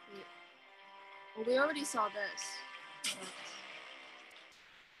 Well, we already saw this.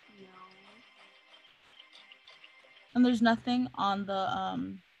 No. And there's nothing on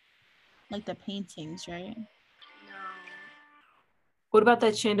the like the paintings, right? No. What about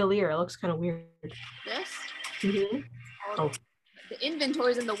that chandelier? It looks kind of weird. This? Mm-hmm. Oh. The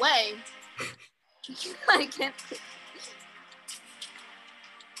inventory's in the way. I can't.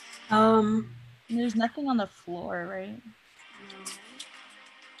 There's nothing on the floor, right? No.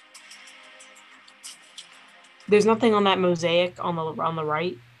 There's nothing on that mosaic on the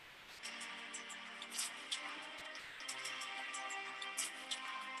right.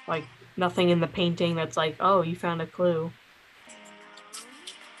 Like nothing in the painting that's like, oh, you found a clue.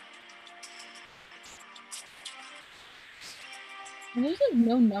 And there's like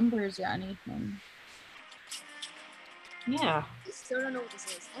no numbers or anything. Yeah. I still don't know what this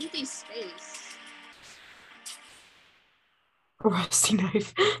is. Empty space. A rusty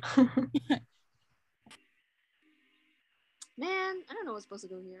knife. Man, I don't know what's supposed to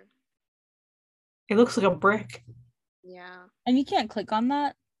go here. It looks like a brick. Yeah. And you can't click on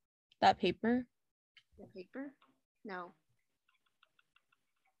that paper. The paper? No.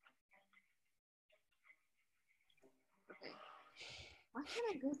 Okay. Why can't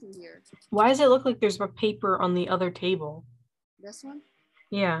I go through here? Why does it look like there's a paper on the other table? This one?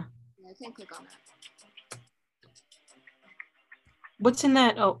 Yeah. Yeah, I can't click on that. What's in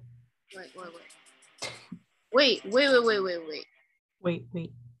that? Oh. Wait. Wait.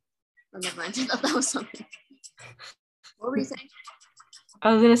 Wait. Oh, never mind. I thought that was something. What were you saying?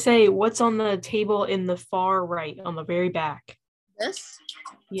 I was gonna say, what's on the table in the far right, on the very back? This?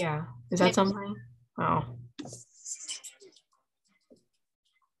 Yeah. Is that something? Oh.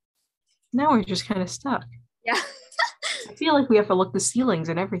 Now we're just kind of stuck. Yeah. I feel like we have to look the ceilings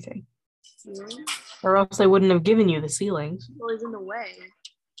and everything. Or else I wouldn't have given you the ceilings. Well, it's in the way.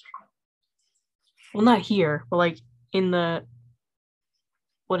 Well, not here, but like in the,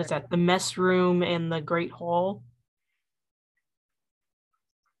 what is that? The mess room and the great hall.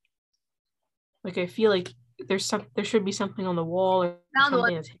 Like I feel like there should be something on the wall or Found something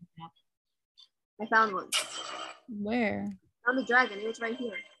one. that's hidden up. I found one. Where? Found the dragon. It's right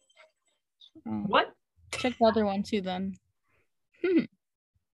here. Oh. What? Check the other one too then.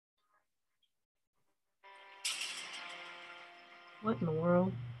 What in the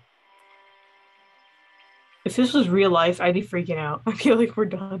world? If this was real life, I'd be freaking out. I feel like we're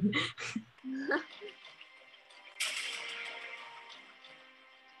done.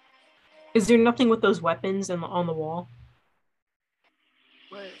 Is there nothing with those weapons on the wall?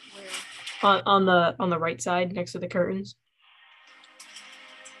 Where? On the right side next to the curtains?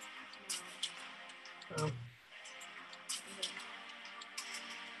 No. Oh.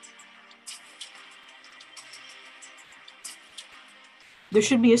 There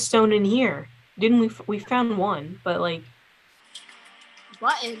should be a stone in here. Didn't we found one, but like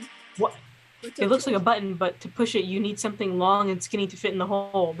Button. what? It looks like a button, but to push it, you need something long and skinny to fit in the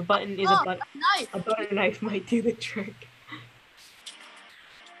hole. The button is a button. Knife. A butter knife might do the trick.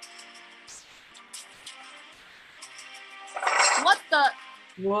 What the?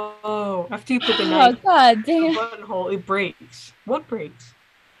 Whoa! After you put the Oh knife god in the damn. buttonhole, it breaks. What breaks?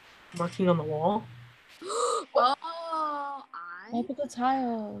 Marking on the wall? Oh, Look at the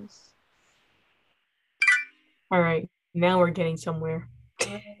tiles. Alright, now we're getting somewhere. Is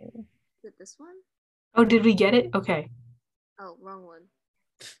it this one? Oh, did we get it? Okay. Oh, wrong one.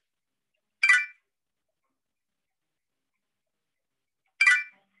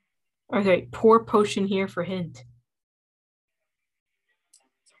 Okay, pour potion here for hint.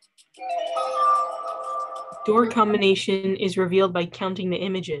 Door combination is revealed by counting the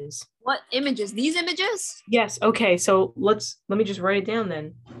images. What images? These images? Yes, okay, so let me just write it down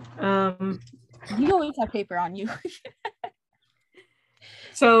then. You always have paper on you.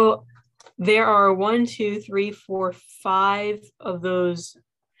 So there are 1, 2, 3, 4, 5 of those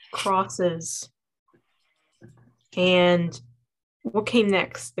crosses. And what came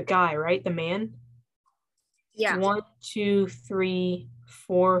next? The guy, right? The man? Yeah. 1, 2, 3,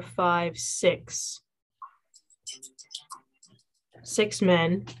 4, 5, 6. 6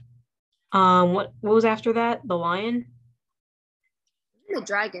 men. What was after that? The lion? The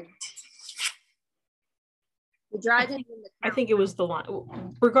dragon. The dragon. and the I crown. think it was the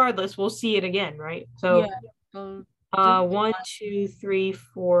lion. Regardless, we'll see it again, right? So So 1, 2, 3,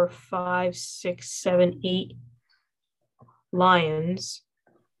 4, 5, 6, 7, 8 lions.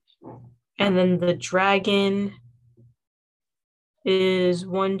 And then the dragon is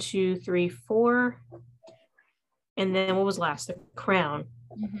 1, 2, 3, 4. And then what was last? The crown.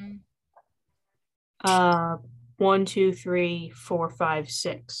 mhm. 1, 2, 3, 4, 5,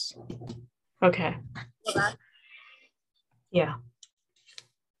 6. Okay. Go back. Yeah.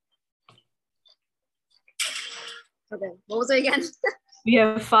 Okay. What was it again? We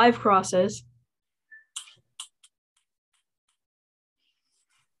have 5 crosses.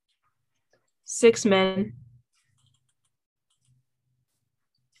 6 men.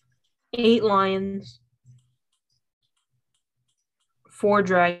 8 lions. 4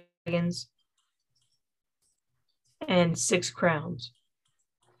 dragons. And 6 crowns.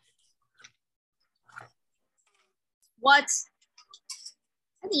 What?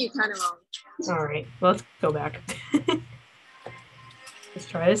 I think you're kind of wrong. All right, let's go back. Let's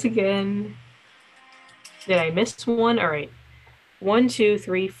try this again. Did I miss one? All right. 1, 2,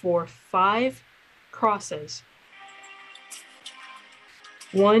 3, 4, 5 crosses.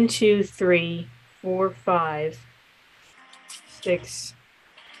 1, 2, 3, 4, 5, 6,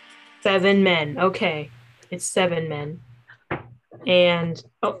 7 men. Okay, it's 7 men. And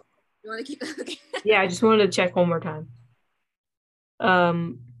oh, You want to keep okay. yeah, I just wanted to check one more time.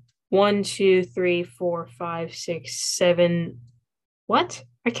 1, 2, 3, 4, 5, 6, 7. What?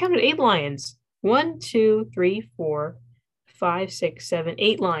 I counted 8 lions. 1, 2, 3, 4, 5, 6, 7,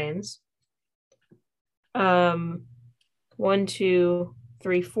 8 lions. 1, 2,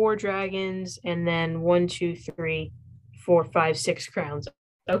 3, 4 dragons, and then 1, 2, 3, 4, 5, 6 crowns.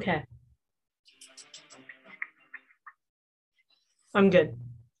 Okay. I'm good.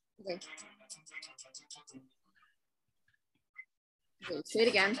 Okay. Okay, say it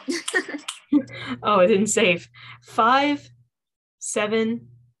again. Oh, I didn't save. 5, 7,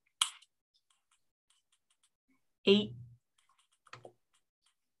 8,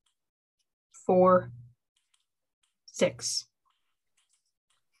 4, 6.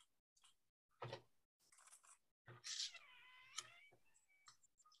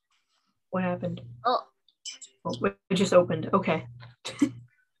 What happened? Oh, Oh, it just opened. Okay.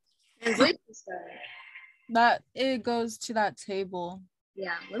 translation style. That it goes to that table.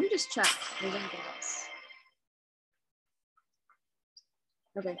 Yeah, let me just check. There's anything else.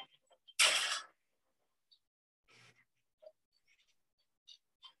 Okay.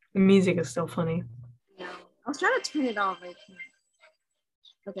 The music is still funny. No. I was trying to turn it off.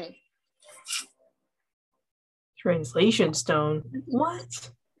 Okay. Translation stone. What?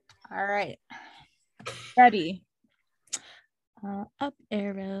 All right. Ready. Up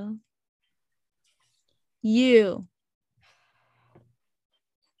arrow. U.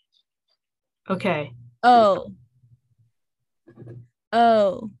 Okay. O.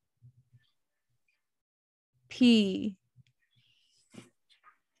 O. P.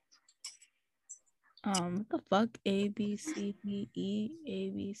 What the fuck? A, B, C, D, E. A,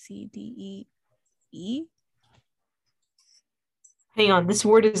 B, C, D, E. E? Hang on. This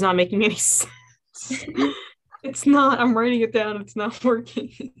word is not making any sense. It's not. I'm writing it down. It's not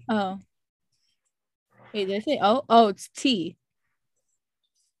working. Oh. Wait, did I say O? Oh, it's T.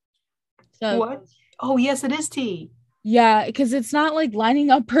 So What? Oh, yes, it is T. yeah, because it's not like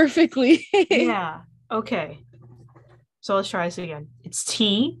lining up perfectly. Yeah. Okay. So let's try this again. It's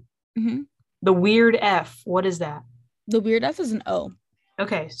T. Mhm. The weird F. What is that? The weird F is an O.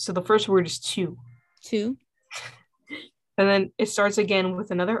 Okay. So the first word is two. 2. And then it starts again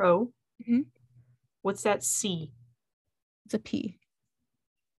with another O. Mhm. What's that C? It's a P.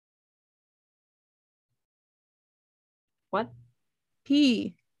 What?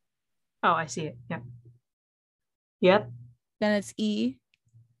 P. Oh, I see it. Yep. Yep. Then it's E.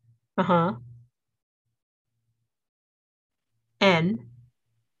 Uh-huh. N.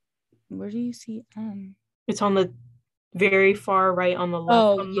 Where do you see M? It's on the very far right on the left.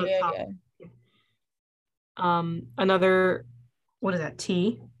 Oh, On the yeah, top. yeah. Another, what is that?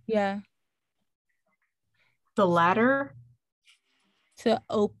 T. Yeah. The ladder. To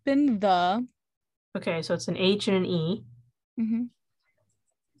open the Okay, so it's an H and an E. mhm,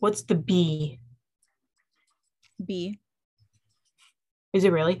 What's the B? B. Is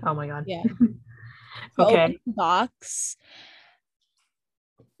it really? Oh my God. Yeah. To Okay. open the box.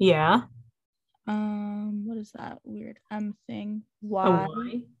 Yeah. What is that weird M thing? A Y.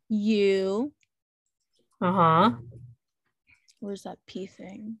 Y. U. Uh-huh. Where's that P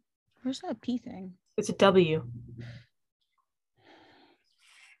thing? Where's that P thing? It's a W.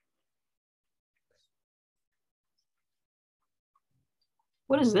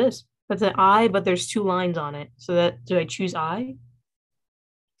 What is this? That's an I, but there's two lines on it. So that do I choose I?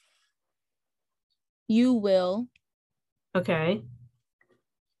 You will. Okay.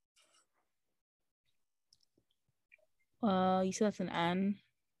 You said that's an N.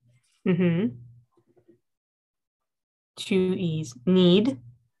 Mm-hmm. Two E's. Need.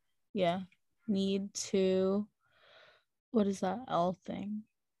 Yeah. Need to. What is that L thing?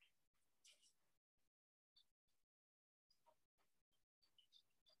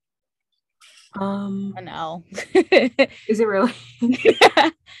 An L. Is it really?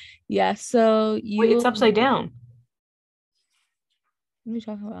 Yeah. So you. Wait, it's upside down. What are you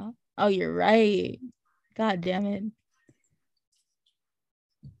talking about? Oh, you're right. God damn it.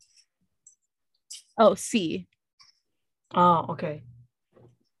 Oh, C. Oh, okay.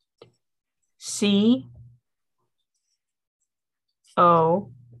 C O.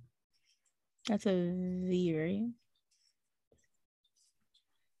 That's a V, right?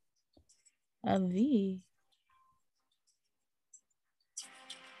 A V.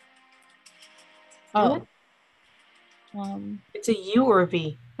 Oh, What? It's a U or a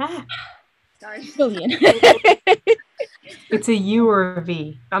V. Ah, Sorry. billion. it's a U or a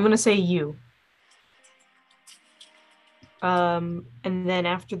V. I'm gonna say U. And then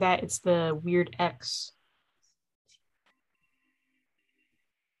after that, it's the weird X.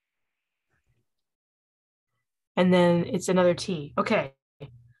 And then it's another T. Okay.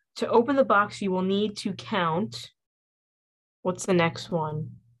 To open the box, you will need to count. What's the next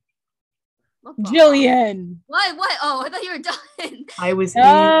one? What box? Jillian. What? What? Oh, I thought you were done. I was in.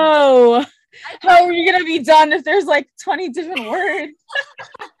 No. How are you gonna be done if there's like 20 different words?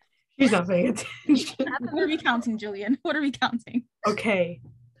 She's not paying attention. What are we counting, Jillian? What are we counting? Okay.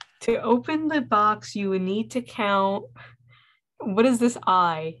 To open the box, you would need to count. What is this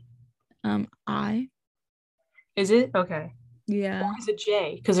I? I. Is it? Okay. Yeah. Or is it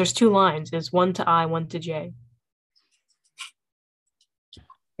J? Because there's two lines. There's one to I, one to J.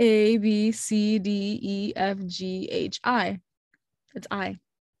 A, B, C, D, E, F, G, H, I. It's I.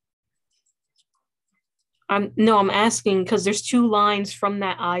 I'm asking because there's two lines from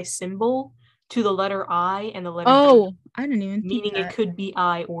that I symbol to the letter I and the letter Oh, J, I didn't even think meaning that. it could be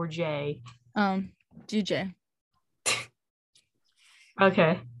I or J. GJ.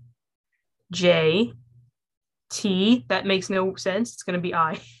 Okay. J, T. That makes no sense. It's gonna be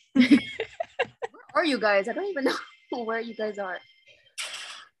I. Where are you guys? I don't even know where you guys are.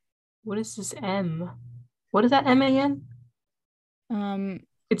 What is this M? What is that M again?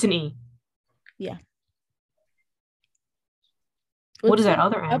 It's an E. Yeah. What is What's that the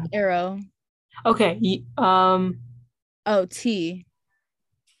other up N? arrow? Okay. Oh, T.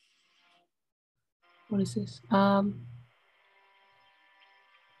 What is this? I'm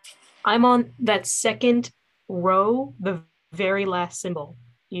on that second row, the very last symbol.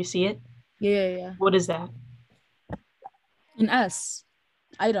 Do you see it? Yeah. What is that? An S.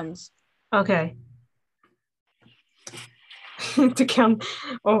 Items. Okay. To count.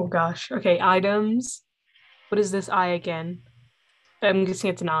 Oh gosh. Okay, items. What is this I again? I'm guessing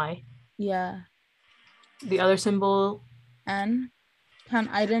it's an I. Yeah. The other symbol. N. Count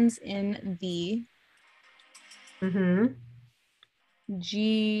items in the Mm-hmm.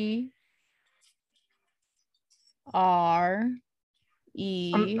 G R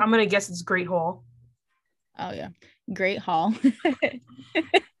E. I'm gonna guess it's Great Hall. Oh yeah. Great Hall. Okay,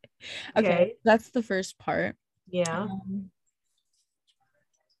 Okay. that's the first part. Yeah.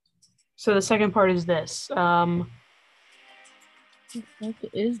 So the second part is this. What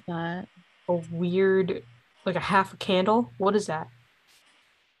is that? A weird, like a half a candle. What is that?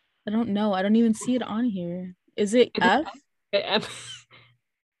 I don't know. I don't even see it on here. Is it F? F.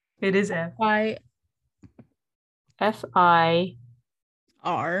 It is F. I FIRST.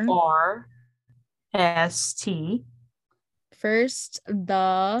 R. First,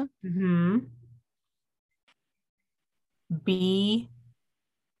 the Mm-hmm. B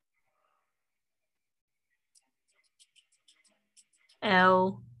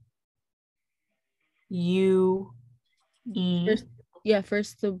L U E.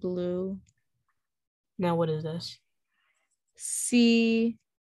 first the blue. Now what is this? C.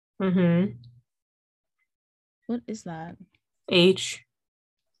 Mm-hmm. What is that? H.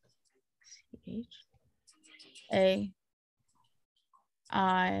 H A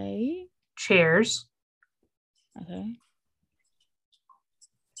I. Chairs. Okay.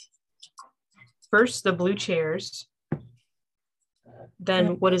 First, the blue chairs.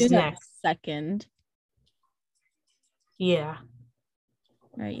 Then what Do is that next? second. Yeah.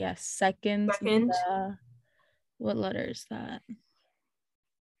 Right. Yes. Second. Second, What letter is that?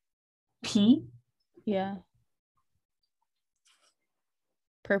 P. Yeah.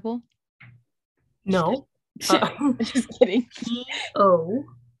 Purple. No. Just kidding. P O.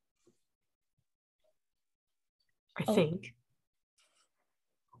 I Oh. think.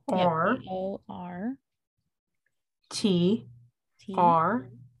 Yeah, R. O-R. T. T. R.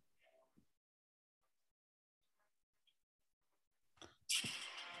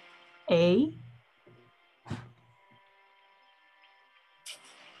 A.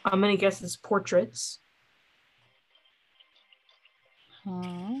 I'm gonna guess it's portraits.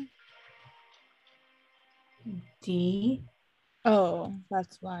 Huh? D. Oh,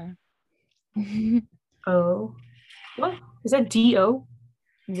 that's why. O. What? Is that D O?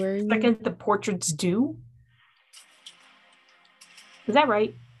 Where are you? Second, the portraits do. Is that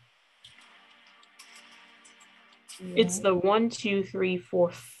right? Yeah. It's the 1, 2, 3,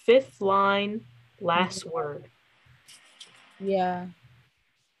 4, 5th line, last word. Yeah.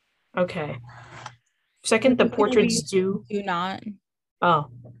 Okay. Second, the portraits do. Do not. Oh.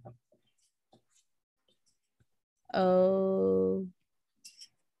 O.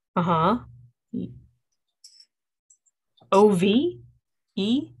 Uh-huh. O-V?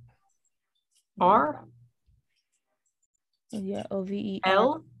 E? R? Yeah, O-V-E-R.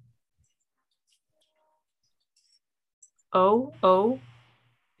 L? O, O,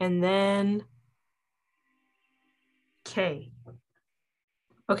 and then K.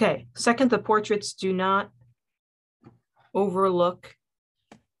 Okay, second, the portraits do not overlook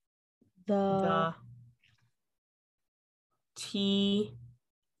the T.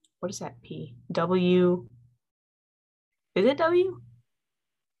 What is that P? W. Is it W?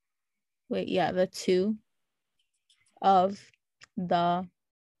 Wait, yeah, the two of the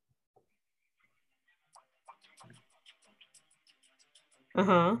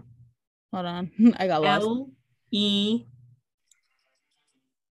Uh-huh. hold on. I got lost. L, E.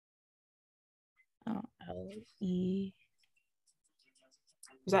 Oh, L-E.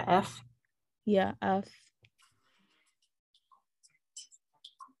 Is that F? Yeah, F.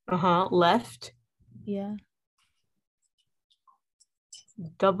 Uh-huh. Left. Yeah.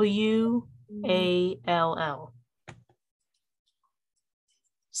 W, A, L, L.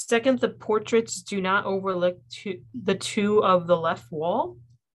 Second, the portraits do not overlook the two of the left wall.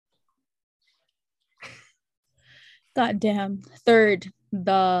 God damn. Third,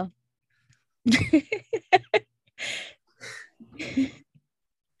 the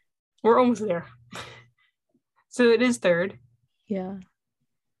We're almost there. So it is third. yeah.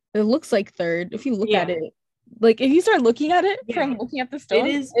 It looks like third. If you look at Yeah. it, Like if you start looking at it Yeah. from looking at the stone,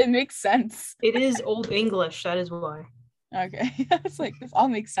 it makes sense. It is Old English, that is why. Okay. It's like this all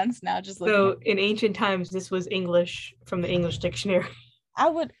makes sense now. Just looking. So in ancient times, this was English from the English dictionary. I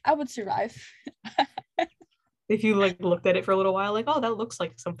would survive. If you like looked at it for a little while, like, oh, that looks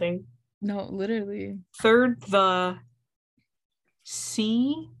like something. No, literally. Third, the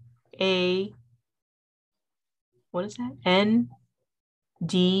C-A, what is that? N-D-L.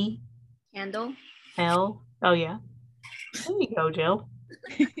 Candle. Oh, yeah. There you go, Jill.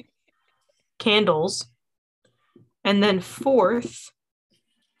 Candles. And then fourth,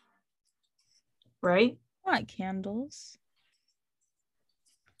 right? Not candles.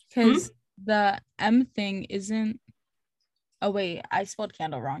 Because the M thing isn't. Oh, wait. I spelled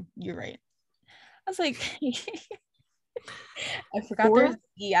candle wrong. You're right. I was like, I forgot there's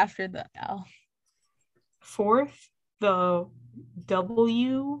E after the L. Fourth, the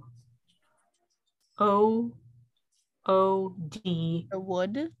W-O-O-D. The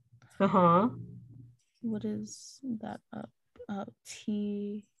wood. Uh-huh. What is that up?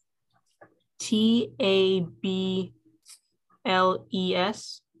 T. T-A-B-L-E-S.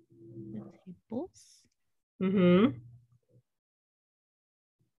 Tables. Mm-hmm.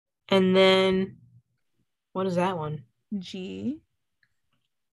 And then, what is that one? G.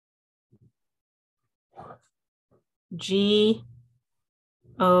 G-O-O-D.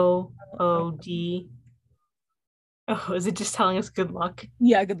 Oh, is it just telling us good luck?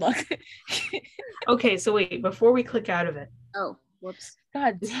 Yeah, good luck. Okay, so wait, before we click out of it. Oh, whoops.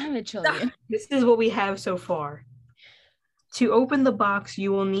 God damn it, Jillian. This is what we have so far. To open the box,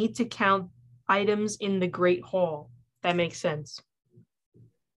 you will need to count items in the Great Hall. That makes sense.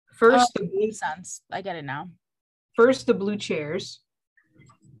 First, makes sense. I get it now. First, the blue chairs.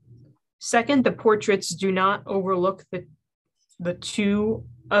 Second, the portraits do not overlook the two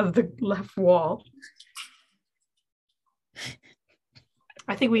of the left wall.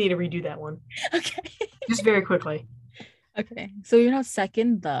 I think we need to redo that one. Okay. Just very quickly. Okay. So you're not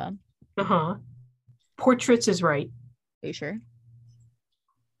second the. Uh-huh. Portraits is right. Are you sure?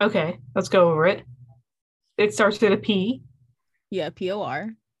 Okay, let's go over it. It starts with a P. Yeah,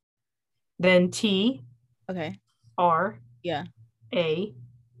 P-O-R. Then T. Okay. R. Yeah. A.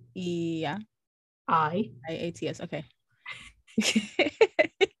 Yeah. I-A-T-S. Okay.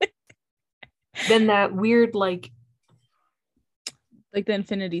 Then that weird like the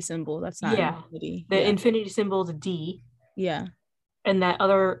infinity symbol. That's not infinity. The infinity symbol is a D. Yeah. And that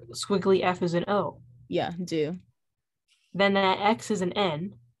other squiggly F is an O. Yeah, do. Then that X is an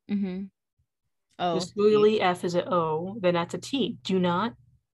N. Mm-hmm. Oh. The squiggly F is an O. Then that's a T. Do not.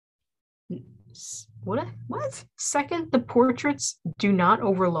 What? Second, the portraits do not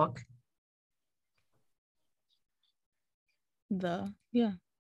overlook.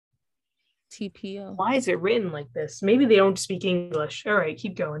 TPO. Why is it written like this? Maybe they don't speak English. All right,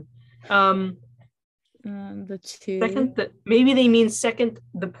 keep going. The two. Second, maybe they mean second,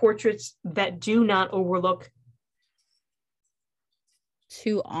 the portraits that do not overlook.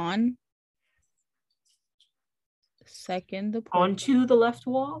 Two on. Second, the onto the left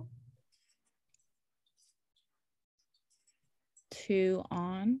wall. Two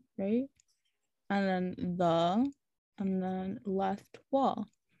on, right? And then left wall.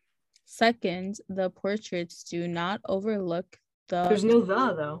 Second, the portraits do not overlook the. There's no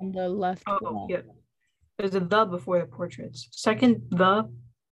the though. On the left wall. Oh, yeah. There's a the before the portraits. Second, the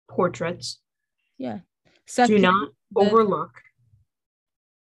portraits. Yeah. Second, do not overlook.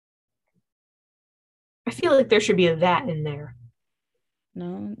 I feel like there should be a that in there.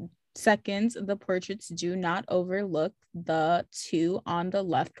 No. Second, the portraits do not overlook the two on the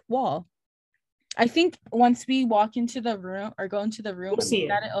left wall. I think once we walk into the room or go into the room and look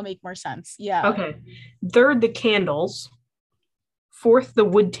at it, it'll make more sense. Yeah. Okay. Third, the candles. Fourth, the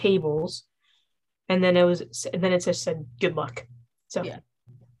wood tables. And then it just said good luck. So yeah.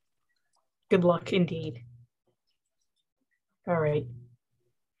 Good luck indeed. All right.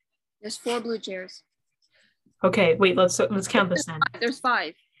 There's 4 blue chairs. Okay, wait, let's count this then. There's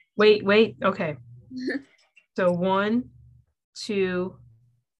 5. Wait, okay. So 1, 2,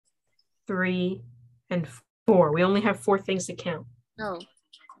 3, and 4. We only have 4 things to count. Oh.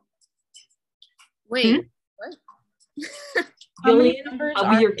 Wait, what? Jillian,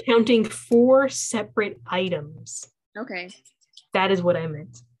 we are counting 4 separate items. Okay. That is what I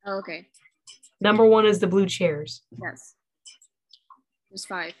meant. Oh, okay. Number 1 is the blue chairs. Yes. There's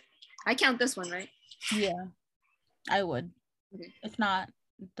 5. I count this one, right? Yeah, I would. Okay. If not,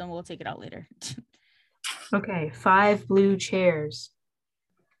 then we'll take it out later. Okay, 5 blue chairs.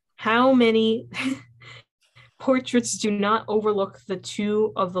 How many portraits do not overlook the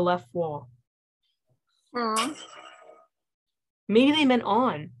two of the left wall? Aw. Maybe they meant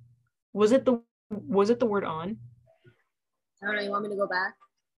on. Was it the word on? I don't know. You want me to go back?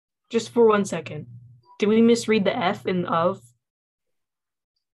 Just for 1 second. Did we misread the F in of?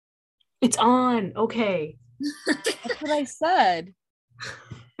 It's on. Okay. That's what I said.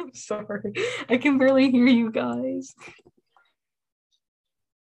 I'm sorry. I can barely hear you guys.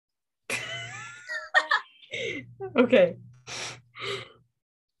 Okay.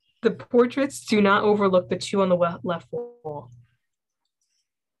 The portraits do not overlook the two on the left wall.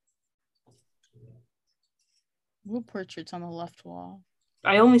 What portraits on the left wall?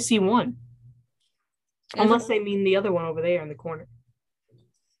 I only see one. There's Unless they mean the other one over there in the corner.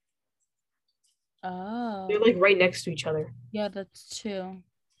 Oh. They're like right next to each other. Yeah, that's two.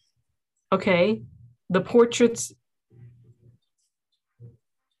 Okay. The portraits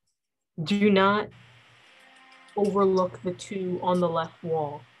do not overlook the two on the left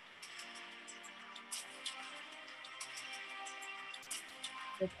wall.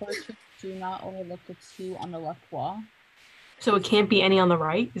 The portraits do not overlook the two on the left wall. So it can't be any on the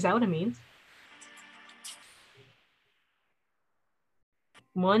right? Is that what it means?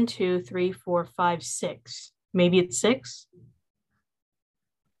 1, 2, 3, 4, 5, 6. Maybe it's 6?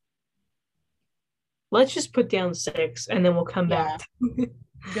 Let's just put down 6 and then we'll come back.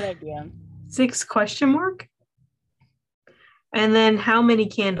 Good idea. 6 question mark? And then how many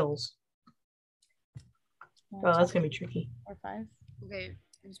candles? Oh, that's gonna be tricky. Or 5. Okay,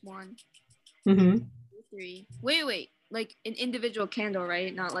 there's 1, Mm-hmm. 2, 3. Wait. Like an individual candle,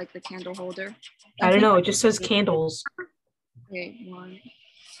 right? Not like the candle holder. I don't know. It just says candles. Okay, 1,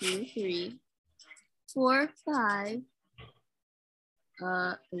 2, 3, 4, 5. Is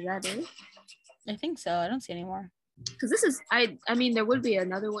that it? I think so. I don't see any more. Because this is I mean there would be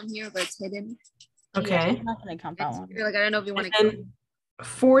another one here, but it's hidden. Okay. Yeah, I'm not gonna count that one. Like I don't know if you want to. And then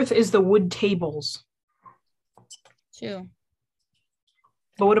 4th is the wood tables. 2.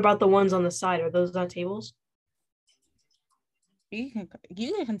 But what about the ones on the side? Are those not tables? You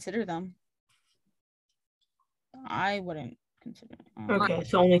can consider them. I wouldn't consider them. Okay,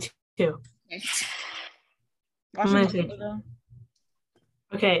 so only 2. Okay. Watch I'm gonna them say- together, though.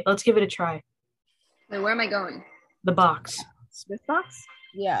 Okay, let's give it a try. Wait, where am I going? The box. This box?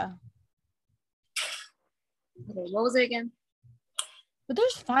 Yeah. Okay, what was it again? But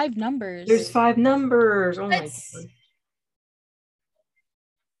there's 5 numbers. There's 5 numbers. Oh my That's- god.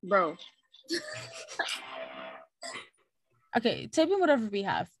 Bro. Okay, type in whatever we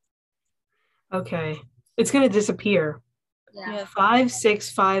have. Okay. It's gonna disappear. Yeah. 5, 6,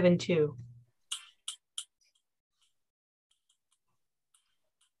 5, and 2.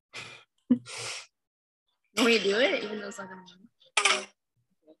 Want me to do it? Even though it's not gonna.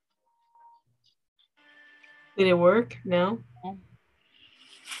 Did it work? No? No.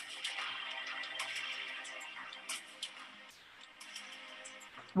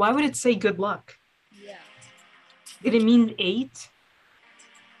 Why would it say good luck? Yeah. Did it mean 8?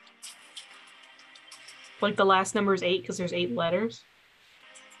 Like the last number is 8 because there's 8 letters?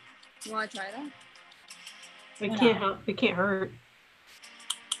 You want to try that? It Why can't not? help. It can't hurt.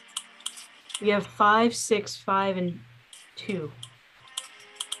 We have 5, 6, 5, and 2.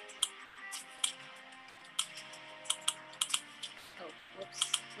 Oh,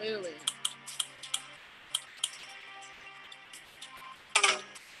 whoops. Wait.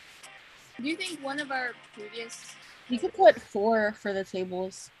 Do you think one of our previous You could put 4 for the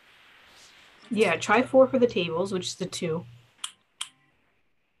tables. Yeah, try 4 for the tables, which is the 2.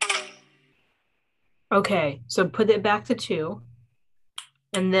 Okay, so put it back to 2.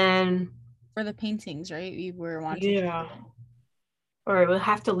 And then, For the paintings, right? We were wanting. yeah. All right, we'll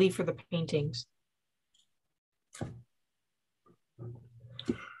have to leave for the paintings.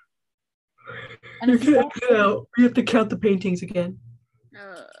 And if you want, We have to count the paintings again.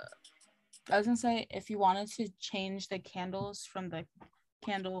 I was gonna say, if you wanted to change the candles from the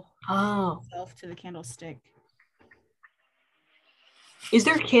candle Oh. itself to the candlestick. Is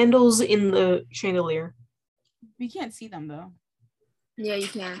there candles in the chandelier? We can't see them though. Yeah, you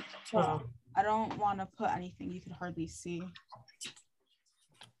can. Oh. I don't want to put anything you could hardly see.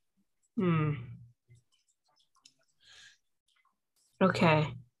 Okay.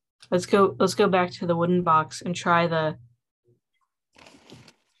 Let's go back to the wooden box and try the.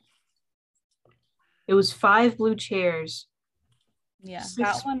 It was 5 blue chairs, Yeah, 6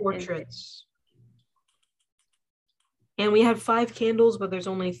 that one is portraits. And we had 5 candles, but there's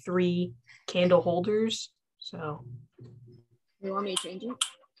only 3 candle holders. So You want me to change it?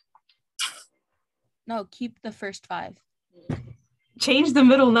 no, keep the first 5. change the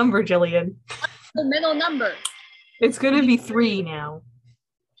middle number, Jillian. The middle number. It's gonna be 3 now.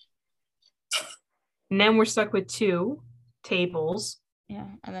 And then we're stuck with 2 tables. Yeah,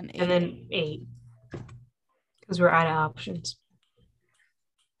 and then 8. And then 8. Because we're out of options.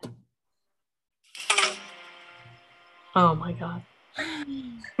 Oh my god.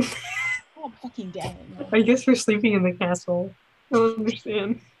 Oh, fucking damn it. Man. I guess we're sleeping in the castle. I don't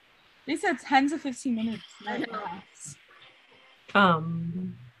understand. They said 10 to 15 minutes. Not max.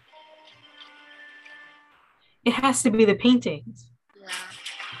 It has to be the paintings. Yeah.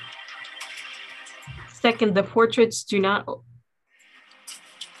 Second, the portraits do not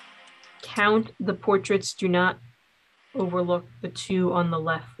count. The portraits do not overlook the 2 on the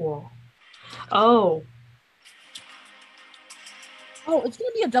left wall. Oh. Oh, it's gonna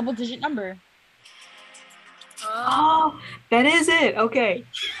be a double-digit number. Oh, that is it. Okay.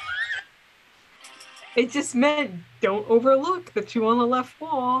 It just meant don't overlook the 2 on the left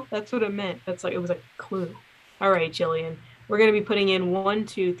wall. That's what it meant. That's like it was a clue. All right, Jillian. We're going to be putting in 1,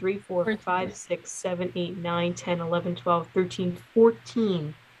 2, 3, 4, 5, 6, 7, 8, 9, 10, 11, 12, 13,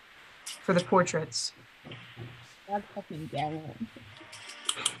 14 for the portraits. God fucking damn it.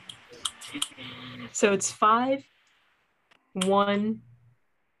 So it's 5, 1,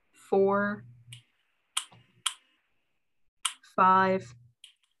 4, 5,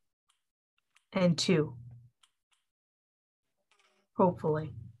 and 2.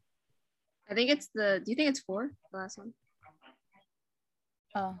 Hopefully. I think it's do you think it's 4? The last one?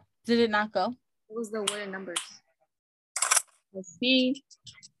 Oh, did it not go? What was the word in numbers? Let's see.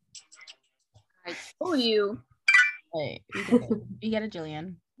 I told you. Wait, you get it,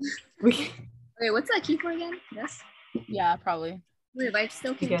 Jillian. Wait, what's that key for again? Yes? Yeah, probably. Wait, I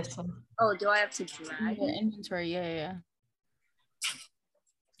still I can't. guess so. Oh, do I have to drag The it? inventory, yeah.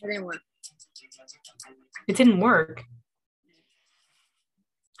 It didn't work. It didn't work.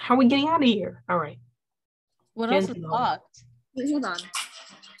 How are we getting out of here? All right. What else is locked? Wait, hold on.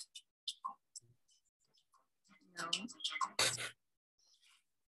 No.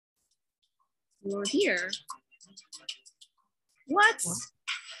 You're here. What?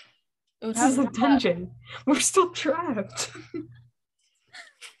 This is a dungeon. We're still trapped.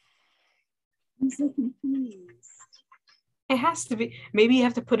 I'm so confused. It has to be. Maybe you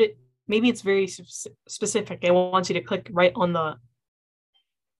have to put it. Maybe it's very specific. It wants you to click right on the.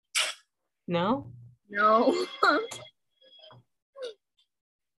 No? No.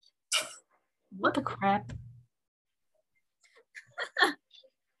 What the crap?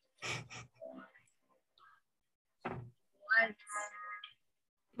 What?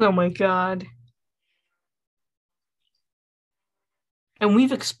 Oh my god. And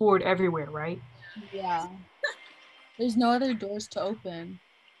we've explored everywhere, right? Yeah. There's no other doors to open.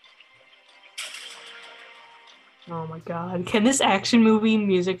 Oh my god. Can this action movie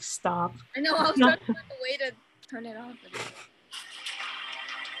music stop? I know, I was trying to find a way to turn it off.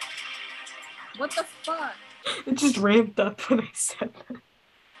 What the fuck? It just ramped up when I said that.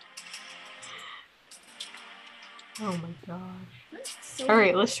 Oh my gosh. So all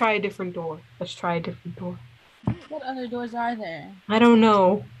right, let's try a different door. Let's try a different door. What other doors are there? I don't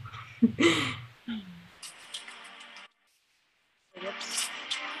know. Whoops.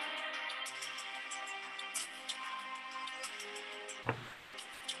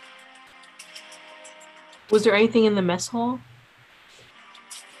 Was there anything in the mess hall?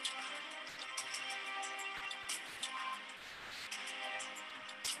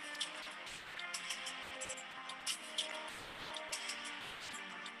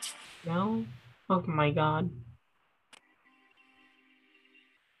 No? Oh my god.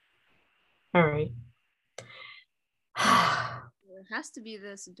 All right. It has to be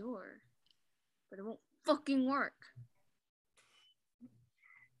this door, but it won't fucking work.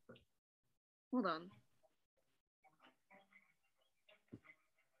 Hold on.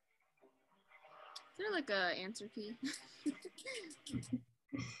 Is there like a answer key?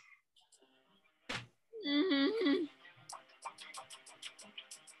 Mm-hmm.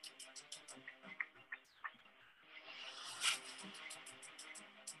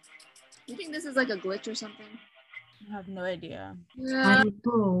 You think this is like a glitch or something? I have no idea. I don't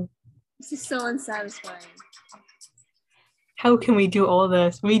know. This is so unsatisfying. How can we do all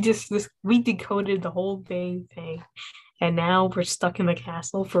this? We decoded the whole dang thing, and now we're stuck in the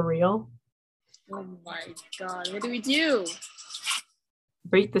castle for real. Oh my god, what do we do?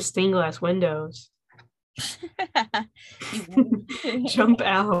 Break the stained glass windows. Jump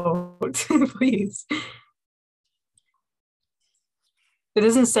out, please. It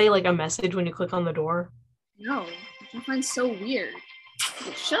doesn't say like a message when you click on the door. No, I find so weird.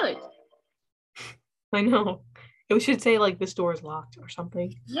 It should. I know. It should say like this door is locked or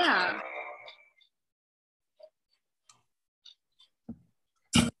something. Yeah.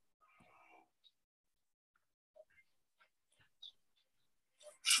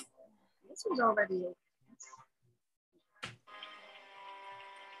 This was already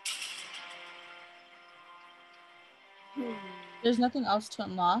open. There's nothing else to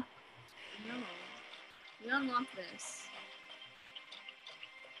unlock. No. We unlock this.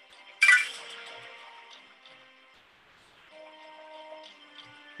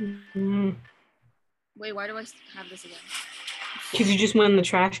 Wait, why do I have this again? Because you just went in the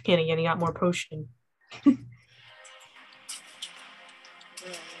trash can again and got more potion.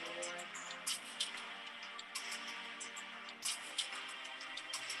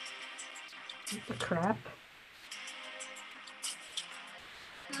 What the crap?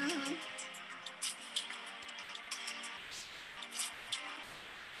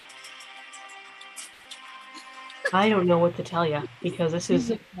 I don't know what to tell you because this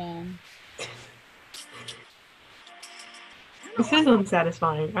is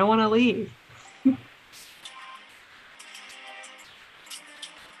unsatisfying. I want to leave.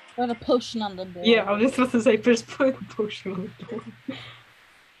 Put a potion on the door. Yeah, I was just about to say, just put a potion on the door.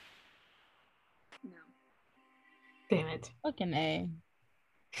 No. Damn it. Fucking A.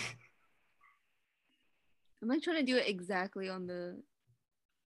 I'm like trying to do it exactly on the.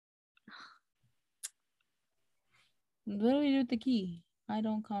 What do we do with the key? I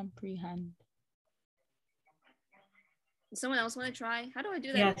don't comprehend. Does someone else want to try? How do I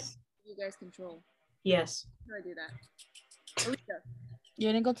do that? Yes. You guys control. Yes. How do I do that? Alicia.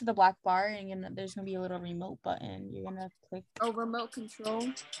 You're gonna go to the black bar and there's gonna be a little remote button. You're gonna click. Oh, remote control.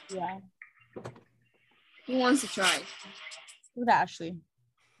 Yeah. Who wants to try? Look at Ashley.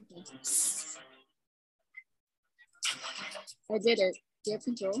 Okay. I did it. Do you have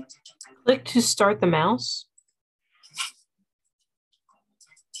control? Click to start the mouse.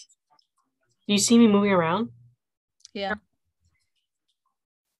 Do you see me moving around? Yeah.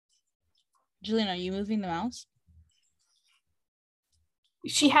 Julian, are you moving the mouse?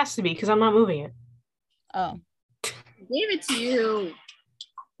 She has to be because I'm not moving it. Oh. I gave it to you.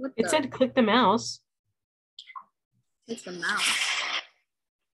 What It said click the mouse. Click the mouse.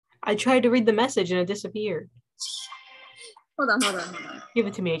 I tried to read the message and it disappeared. Hold on. Give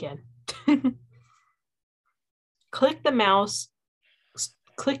it to me again. Click the mouse.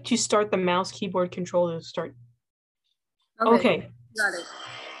 Click to start the mouse keyboard controller to start. Okay. Got it.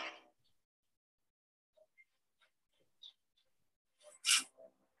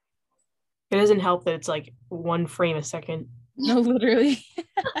 It doesn't help that it's like 1 frame a second. No, literally.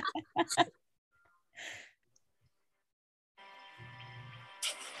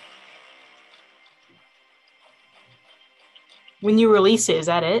 When you release it, is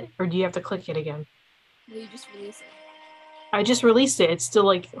that it? Or do you have to click it again? No, you just release it. I just released it. It's still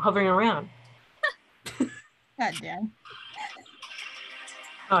like hovering around. God damn.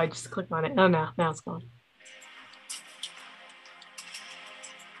 Oh, I just clicked on it. Oh, no. Now it's gone.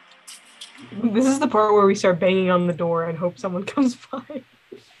 This is the part where we start banging on the door and hope someone comes by.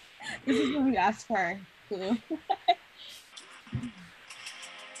 This is what we asked for.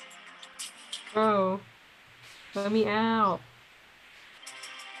 Bro, let me out.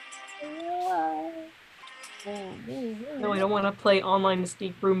 No, I don't want to play online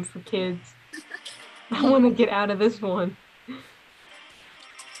escape room for kids. I want to get out of this one.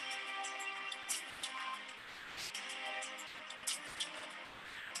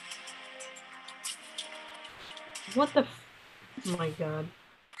 What the oh my god.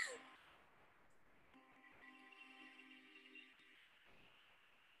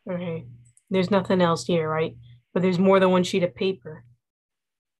 Okay. There's nothing else here, right? But there's more than one sheet of paper.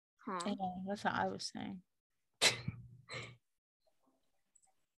 Huh. Yeah, that's what I was saying.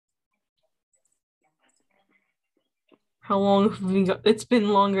 How long have we got? It's been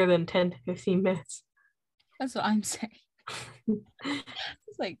longer than 10 to 15 minutes. That's what I'm saying.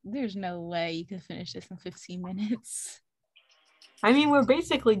 It's like, there's no way you can finish this in 15 minutes. I mean, we're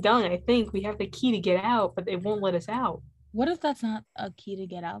basically done, I think. We have the key to get out, but it won't let us out. What if that's not a key to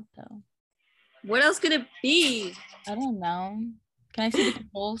get out, though? What else could it be? I don't know. Can I see the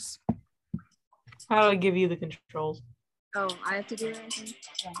controls? How do I give you the controls? Oh, I have to do that?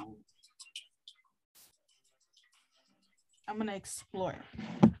 Yeah. I'm gonna explore.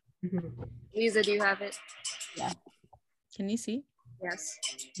 Lisa, do you have it? Yeah. Can you see? Yes.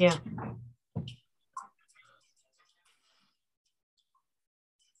 Yeah.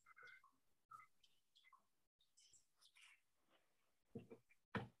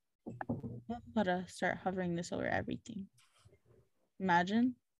 I'm gotta start hovering this over everything.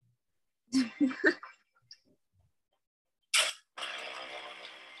 Imagine.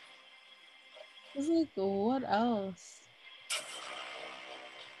 It's like, what else?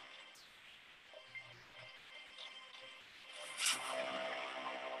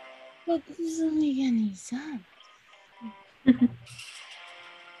 But this doesn't make any sense.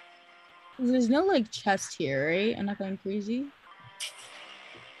 There's no like chest here, right? I'm not going crazy.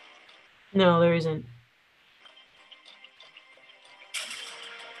 No, there isn't.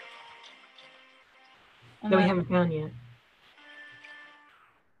 And That we then haven't found yet.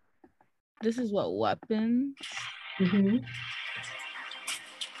 this is what weapons. Mm-hmm.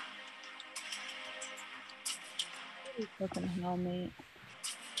 Fucking hell, mate.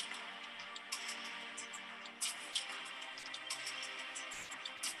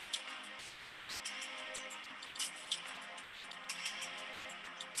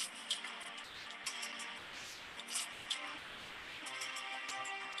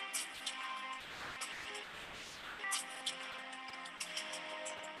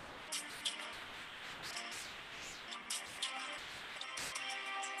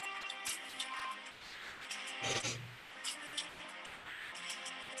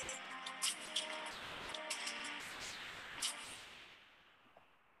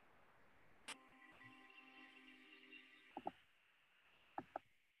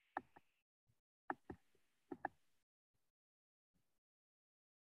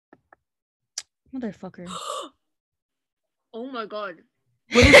 Motherfucker. Oh my god.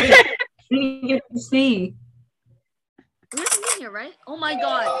 What is it? We didn't get to see. We're in here, right? Oh my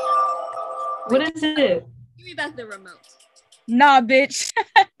god. What is it? Give me back the remote. Nah, bitch.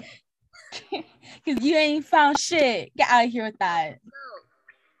 Cause you ain't found shit. Get out of here with that.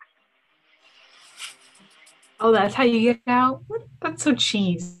 Oh, that's how you get out? What? That's so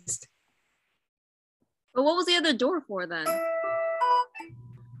cheesed. But what was the other door for then?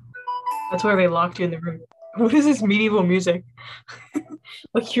 That's where they locked you in the room. What is this medieval music?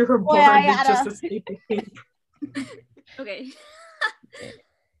 Like you're a Boy, bard I that just gotta- escaped. Okay.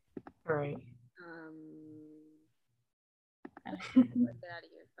 All right. Let's get out of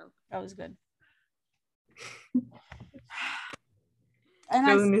here. Oh. That was good. And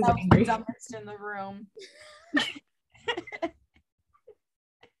Dylan is I was the angry. dumbest in the room.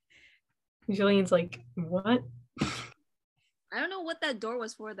 Jillian's like, what? I don't know what that door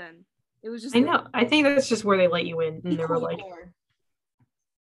was for then. It was just I know. I think that's just where they let you in. And they were like, door.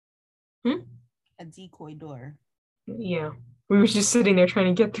 Hmm? A decoy door. yeah. We were just sitting there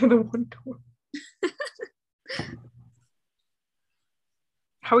trying to get through the one door.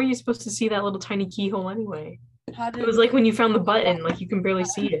 How are you supposed to see that little tiny keyhole anyway? It was like when you found the button, like you can barely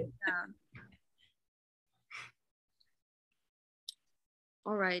see it. Yeah.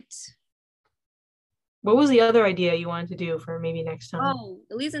 All right. What was the other idea you wanted to do for maybe next time? Oh,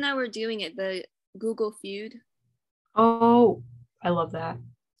 Elise and I were doing it, the Google Feud. Oh, I love that.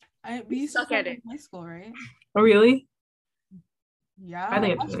 We used to Suck play at in it. high school, right? Oh, really? Yeah. I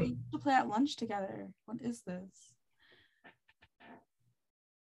think it's We funny. used to play at lunch together. What is this?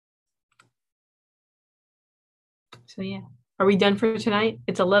 So yeah. Are we done for tonight?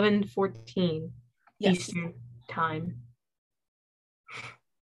 It's 11:14 Yes. Eastern time.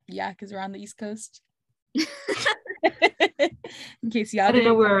 Yeah, because we're on the East Coast. In case y'all I don't know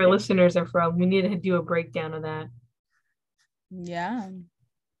didn't. where our listeners are from. We need to do a breakdown of that. Yeah.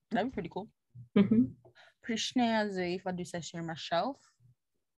 That'd be pretty cool. Mm-hmm. Prishna if I do session myself.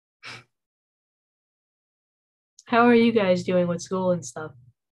 How are you guys doing with school and stuff?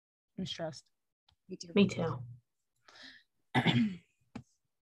 I'm stressed. Me too. I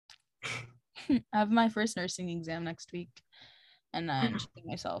have my first nursing exam next week, and I'm shitting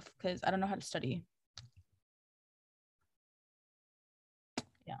myself because I don't know how to study.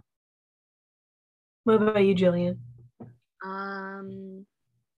 Yeah. What about you, Jillian?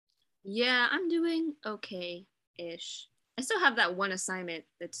 Yeah, I'm doing okay-ish. I still have that one assignment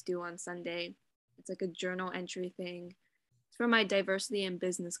that's due on Sunday. It's like a journal entry thing. It's for my diversity and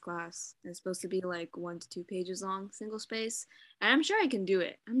business class. It's supposed to be like 1 to 2 pages long, single space. And I'm sure I can do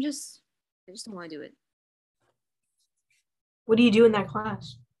it. I just don't want to do it. What do you do in that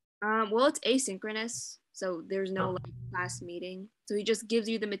class? Well, it's asynchronous, so there's no like class meeting. So he just gives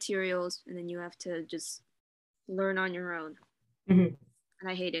you the materials, and then you have to just learn on your own. Mm-hmm. And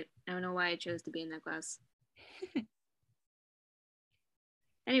I hate it. I don't know why I chose to be in that class.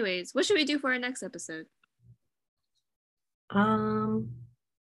 Anyways, what should we do for our next episode? I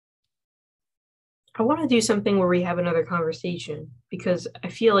want to do something where we have another conversation because I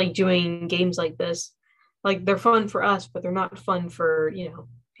feel like doing games like this, like they're fun for us, but they're not fun for,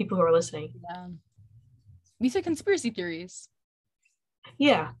 people who are listening. Yeah. We said conspiracy theories.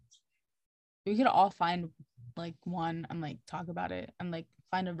 Yeah. We could all find like one and like talk about it and like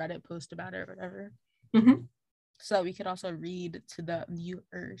find a Reddit post about it or whatever. Mm-hmm. So we could also read to the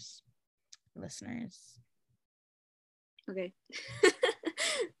listeners. Okay.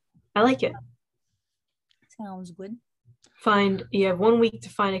 I like it. Sounds good. You have 1 week to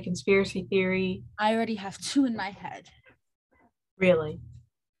find a conspiracy theory. I already have 2 in my head. Really?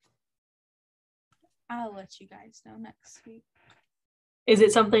 I'll let you guys know next week. Is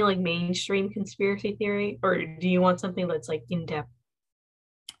it something like mainstream conspiracy theory, or do you want something that's like in depth?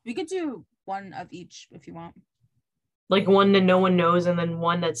 We could do one of each if you want. Like one that no one knows, and then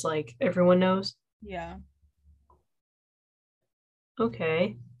one that's like everyone knows? Yeah.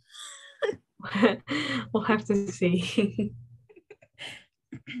 Okay. We'll have to see.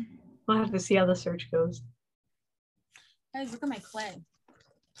 We'll have to see how the search goes. Guys, look at my clay.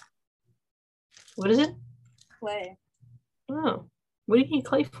 What is it? Clay. Oh. What do you need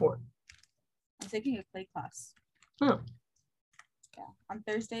clay for? I'm taking a clay class. Oh. Yeah. On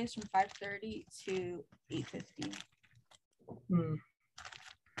Thursdays from 5:30 to 8:50.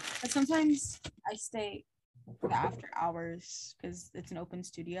 But sometimes I stay the after hours because it's an open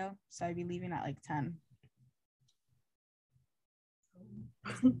studio. So I'd be leaving at like 10.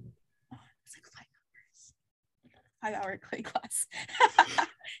 It's like 5 hours. 5-hour clay class.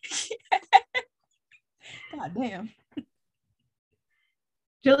 God damn.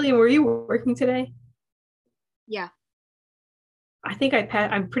 Jillian, were you working today? Yeah. I think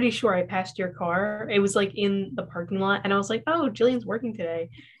I'm pretty sure I passed your car. It was like in the parking lot, and I was like, "Oh, Jillian's working today,"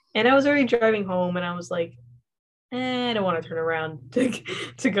 and I was already driving home, and I was like, I don't want to turn around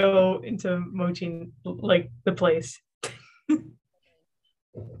to go into Mochi, like the place.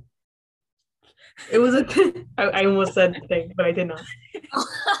 It was I almost said thing, but I did not.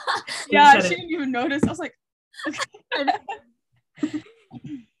 Yeah, she didn't even notice. I was like,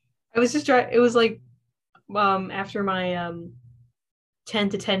 I was just trying. It was like after my 10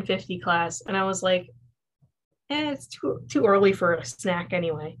 to 10:50 class, and I was like, it's too early for a snack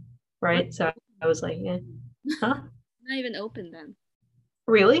anyway, right? So I was like, yeah. Huh? Not even open then.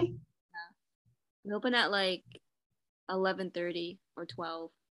 Really? Yeah. We open at like 11:30 or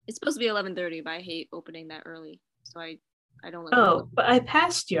 12. It's supposed to be 11:30, but I hate opening that early, so I don't let Oh, but I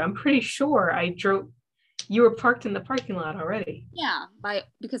passed you. I'm pretty sure I drove. You were parked in the parking lot already. Yeah,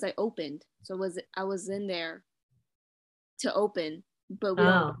 because I opened, so I was in there to open, but we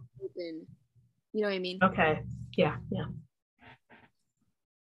don't open. You know what I mean? Okay. Yeah.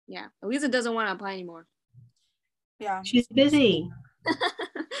 Yeah. Elisa doesn't want to apply anymore. Yeah. She's busy.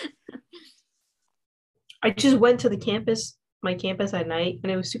 I just went to my campus at night,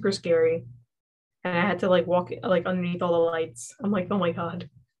 and it was super scary. And I had to like walk like underneath all the lights. I'm like, oh my God.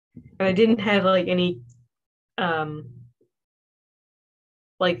 And I didn't have like any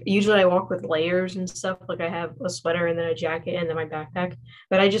like usually I walk with layers and stuff. Like I have a sweater and then a jacket and then my backpack.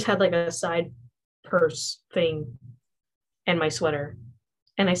 But I just had like a side purse thing and my sweater.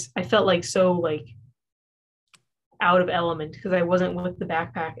 And I felt like so like out of element because I wasn't with the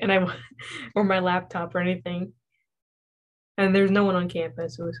backpack and I or my laptop or anything. And there's no one on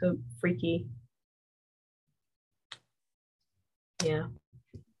campus. It was so freaky. Yeah.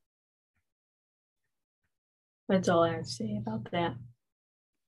 That's all I have to say about that.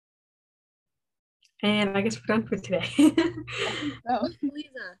 And I guess we're done for today.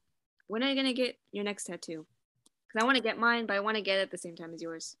 Lisa, when are you gonna get your next tattoo? Because I want to get mine, but I want to get it at the same time as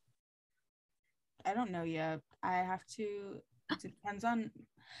yours. I don't know yet. I have to. It depends on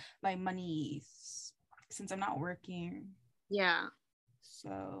my money since I'm not working. Yeah.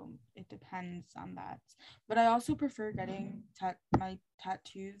 So it depends on that. But I also prefer getting my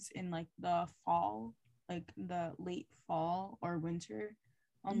tattoos in like the fall, like the late fall or winter,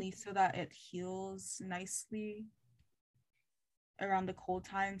 only so that it heals nicely around the cold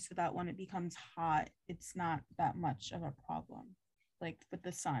time so that when it becomes hot, it's not that much of a problem, like with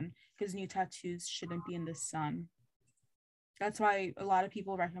the sun, because new tattoos shouldn't be in the sun. That's why a lot of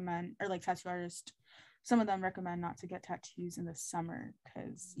people recommend, or like tattoo artists, some of them recommend not to get tattoos in the summer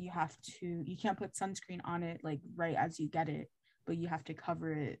because you can't put sunscreen on it like right as you get it, but you have to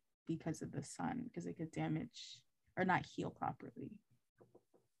cover it because of the sun because it could damage or not heal properly.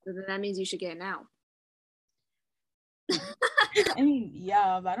 So then that means you should get it now. I mean,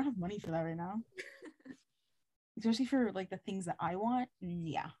 yeah, but I don't have money for that right now. Especially for like the things that I want.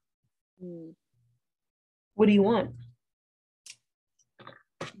 Yeah. What do you want?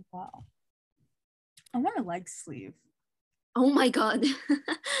 Wow. I want a leg sleeve. Oh my God.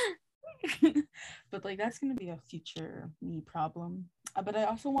 But like that's gonna be a future me problem. But I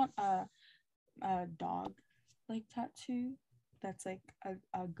also want a dog like tattoo that's like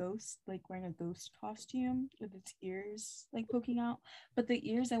a ghost, like wearing a ghost costume with its ears like poking out. But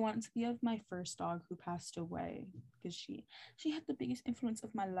the ears I want it to be of my first dog who passed away because she had the biggest influence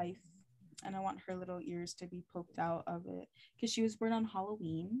of my life, and I want her little ears to be poked out of it because she was born on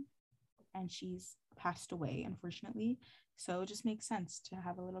Halloween. and she's passed away, unfortunately. So it just makes sense to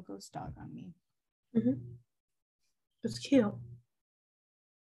have a little ghost dog on me. It's cute.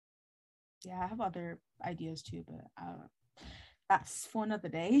 Yeah, I have other ideas too, but that's for another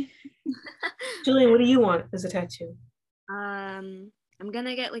day. Julian, what do you want as a tattoo? I'm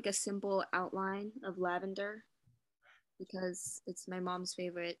gonna get like a simple outline of lavender because it's my mom's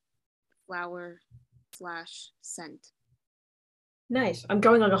favorite flower/scent. Nice. I'm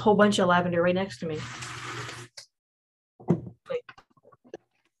growing like a whole bunch of lavender right next to me. Wait.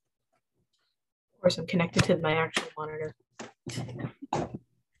 Of course, I'm connected to my actual monitor. Hang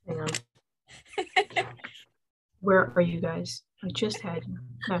on. Where are you guys? I just had you.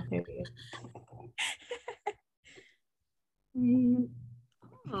 Oh, there we go.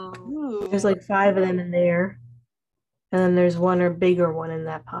 Oh, There's like 5 of them in there. And then there's one or bigger one in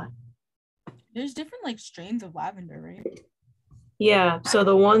that pot. There's different like strains of lavender, right? Yeah, so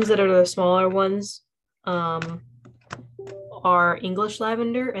the ones that are the smaller ones are English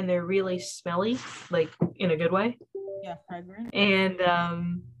lavender, and they're really smelly, like in a good way. Yeah, fragrant.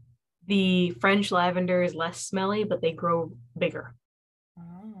 And the French lavender is less smelly, but they grow bigger.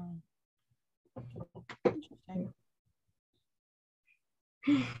 Oh. Interesting.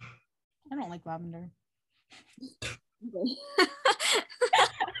 I don't like lavender.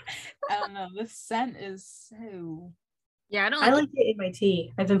 I don't know. This scent is so. yeah, I don't I like like it in my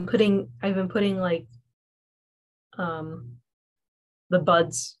tea. I've been putting like the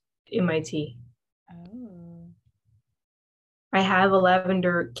buds in my tea. Oh. I have a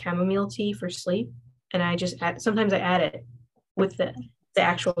lavender chamomile tea for sleep, and I just sometimes I add it with the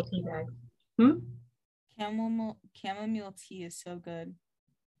actual tea bag. Chamomile tea is so good.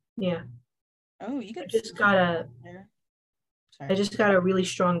 Yeah. Oh, you could. I just got a really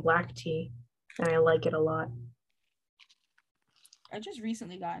strong black tea, and I like it a lot. I just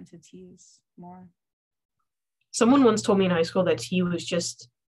recently got into teas more. Someone once told me in high school that tea was just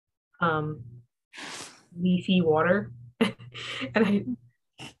leafy water,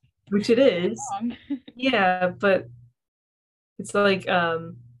 which it is. Yeah, but it's like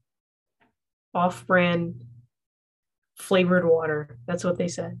off-brand flavored water. That's what they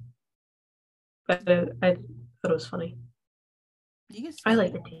said. But I thought it was funny. I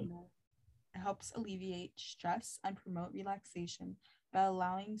like the tea. It helps alleviate stress and promote relaxation by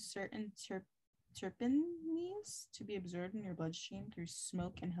allowing certain terpenes to be absorbed in your bloodstream through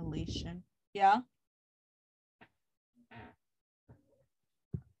smoke inhalation. Yeah?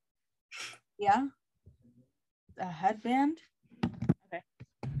 Yeah? A headband? Okay.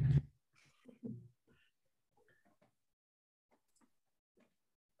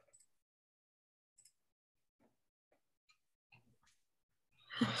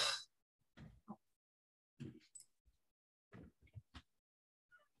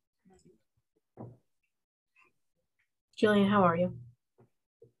 Jillian, how are you?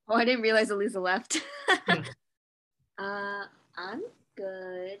 Oh, I didn't realize Elisa left. Yeah. I'm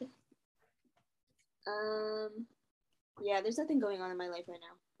good. Yeah, there's nothing going on in my life right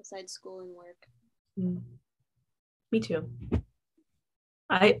now besides school and work. Me too.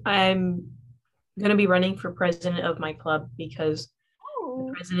 I'm gonna be running for president of my club because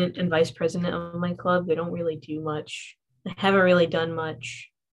the president and vice president of my club, they don't really do much. They haven't really done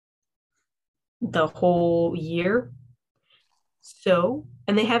much the whole year. So,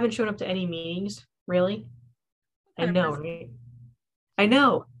 and they haven't shown up to any meetings, really. I know, right? I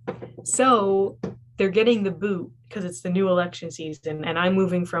know. So they're getting the boot because it's the new election season, and I'm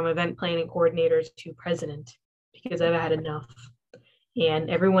moving from event planning coordinator to president because I've had enough.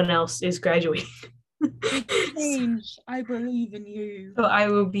 And everyone else is graduating. Change. I believe in you. So I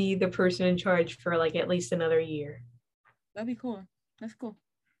will be the person in charge for like at least another year. That'd be cool. That's cool.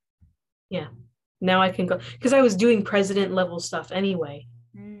 Yeah. Now I can go because I was doing president level stuff anyway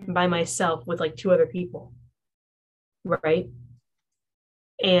by myself with like 2 other people. Right.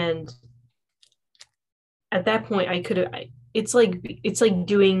 And at that point I could have it's like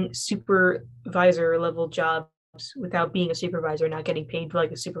doing supervisor level jobs without being a supervisor, not getting paid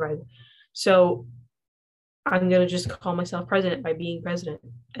like a supervisor. So I'm gonna just call myself president by being president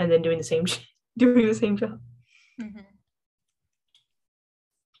and then doing the same job. Mm-hmm.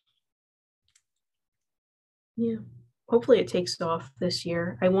 Yeah, hopefully it takes off this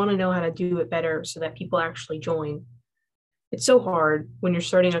year. I want to know how to do it better so that people actually join. It's so hard when you're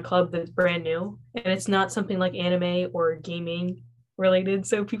starting a club that's brand new and it's not something like anime or gaming related,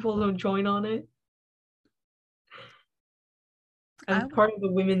 so people don't join on it. I'm part of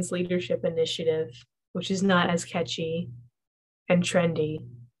the Women's Leadership Initiative, which is not as catchy and trendy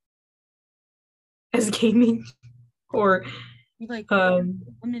as gaming or You like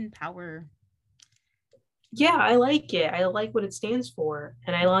women power. Yeah, I like it. I like what it stands for,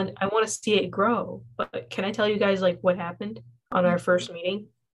 and I want to see it grow. But can I tell you guys like what happened on our first meeting?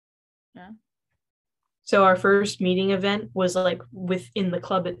 Yeah. So our first meeting event was like within the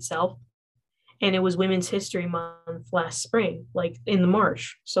club itself, and it was Women's History Month last spring, like in the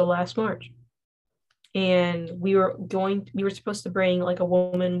March, so last March. And we were supposed to bring like a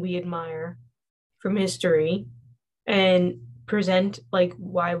woman we admire from history and present like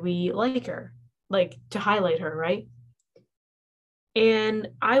why we like her, like to highlight her, right? And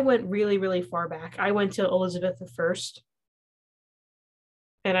I went really, really far back. I went to Elizabeth I,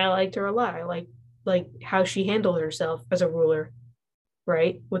 and I liked her a lot. I like how she handled herself as a ruler,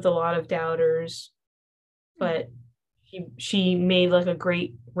 right? With a lot of doubters, but she made like a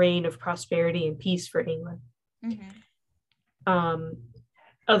great reign of prosperity and peace for England. Mm-hmm.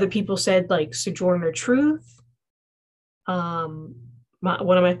 Other people said like Sojourner Truth. One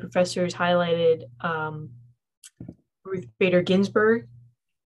of my professors highlighted Ruth Bader Ginsburg.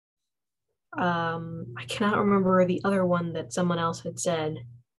 I cannot remember the other one that someone else had said,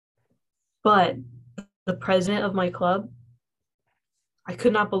 but the president of my club, I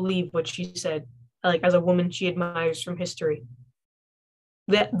could not believe what she said. Like as a woman she admires from history.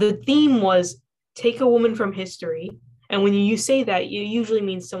 That the theme was take a woman from history, and when you say that, it usually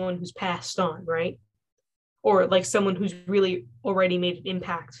means someone who's passed on, right? Or like someone who's really already made an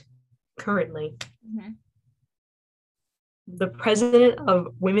impact currently. Mm-hmm. The president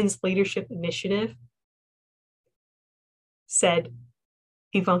of Women's Leadership Initiative said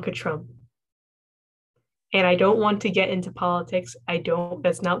Ivanka Trump. And I don't want to get into politics.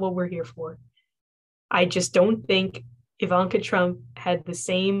 That's not what we're here for. I just don't think Ivanka Trump had the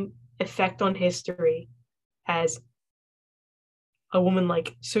same effect on history as a woman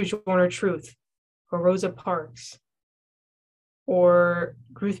like Sojourner Truth or Rosa Parks or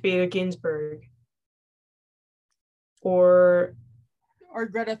Ruth Bader Ginsburg or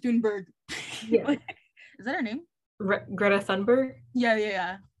Greta Thunberg. Yeah. Is that her name? Greta Thunberg?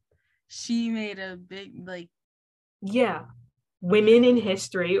 Yeah. She made a big Yeah. Women in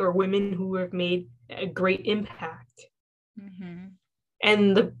history or women who have made a great impact. Mm-hmm.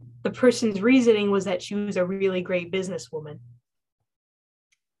 And the person's reasoning was that she was a really great businesswoman.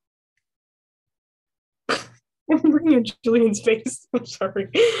 I'm looking at Jillian's face. I'm sorry.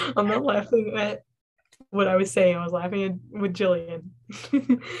 I'm not laughing at what I was saying. I was laughing with Jillian.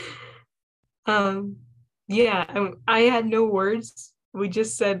 I had no words. We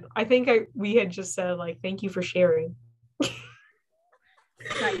just said, we had just said like, thank you for sharing.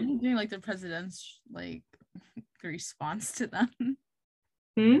 Yeah, you doing like the president's like the response to them.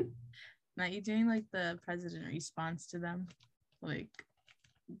 Not you doing like the president response to them. Like,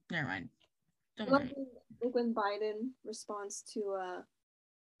 never mind. Don't worry. Like when Biden responds to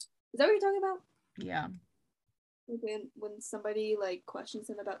is that what you're talking about? Yeah. Like when somebody like questions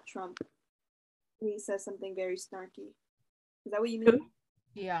him about Trump, he says something very snarky. Is that what you mean? Who?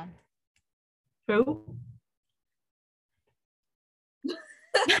 Yeah. Who?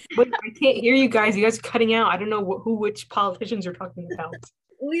 Wait, I can't hear you guys. You guys are cutting out. I don't know which politicians you're talking about.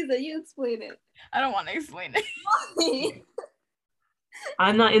 Lisa, you explain it. I don't want to explain it.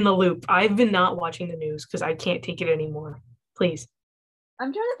 I'm not in the loop. I've been not watching the news because I can't take it anymore. Please.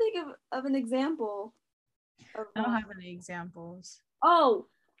 I'm trying to think of an example. I don't have any examples. Oh,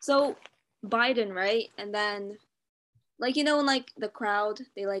 so Biden, right? And then, like, you know, in like the crowd,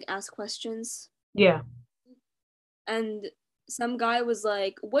 they like ask questions. Yeah. And some guy was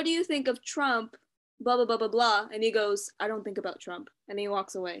like, "What do you think of Trump?" Blah blah blah blah blah, and he goes, "I don't think about Trump," and he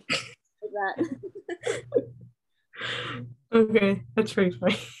walks away. Like that. Okay, that's pretty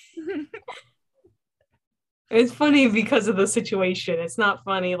funny. It's funny because of the situation. It's not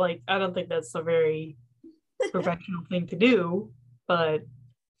funny. Like, I don't think that's a very professional thing to do, but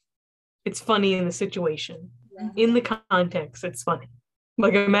it's funny in the situation. Yeah. In the context, it's funny.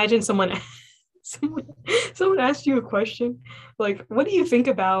 Like, imagine someone asked you a question, like, what do you think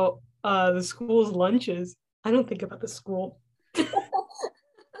about the school's lunches? I don't think about the school. I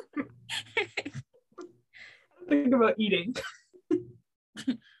don't think about eating.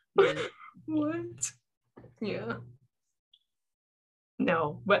 What? Yeah.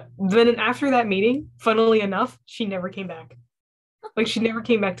 No, but then after that meeting, funnily enough, she never came back. Like, she never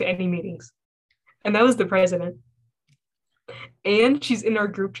came back to any meetings. And that was the president. And she's in our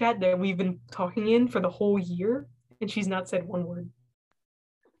group chat that we've been talking in for the whole year, and she's not said one word.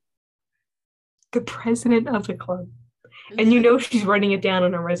 The president of the club. And you know she's writing it down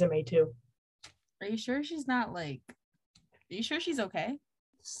on her resume, too. Are you sure she's not like... Are you sure she's okay?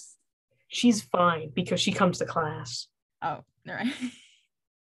 She's fine because she comes to class. Oh, Right.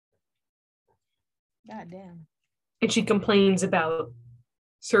 God damn. And she complains about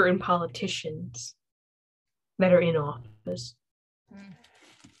certain politicians that are in office. Mm.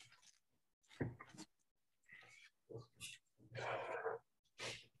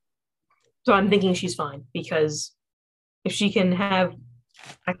 So I'm thinking she's fine, because if she can have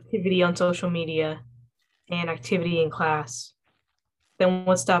activity on social media and activity in class, then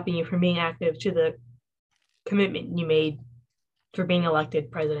what's stopping you from being active to the commitment you made for being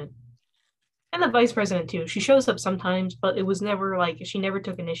elected president? And the vice president too. She shows up sometimes, but it was never like, she never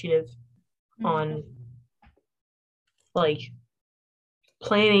took initiative on like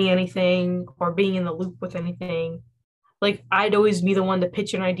planning anything or being in the loop with anything. Like, I'd always be the one to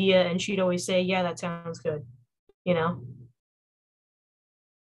pitch an idea and she'd always say, yeah, that sounds good, you know?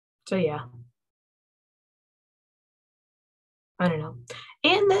 So yeah. I don't know.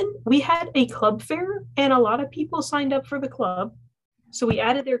 And then we had a club fair and a lot of people signed up for the club. So we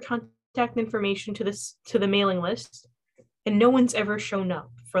added their contact information to the mailing list, and no one's ever shown up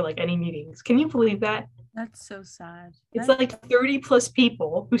for like any meetings. Can you believe that? That's so sad. It's like 30 plus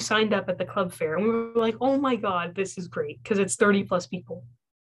people who signed up at the club fair. And we were like, oh my God, this is great, because it's 30 plus people.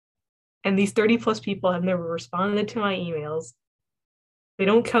 And these 30 plus people have never responded to my emails. They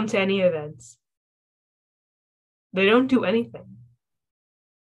don't come to any events. They don't do anything.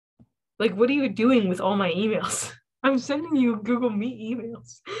 Like, what are you doing with all my emails? I'm sending you Google Meet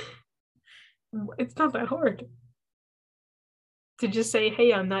emails. It's not that hard to just say,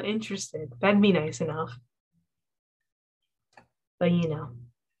 hey, I'm not interested. That'd be nice enough. But you know.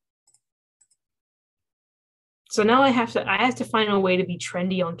 So now I have to find a way to be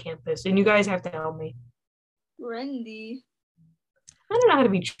trendy on campus, and you guys have to help me. Trendy. I don't know how to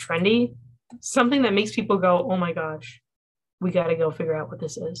be trendy. Something that makes people go, oh my gosh, we gotta go figure out what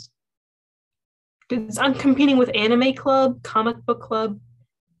this is. I'm competing with anime club, comic book club,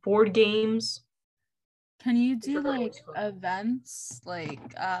 board games. Can you do like events, like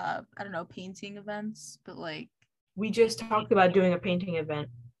I don't know, painting events, but like we just talked about doing a painting event,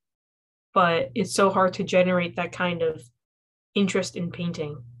 but it's so hard to generate that kind of interest in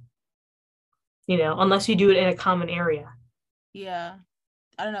painting, you know, unless you do it in a common area. Yeah.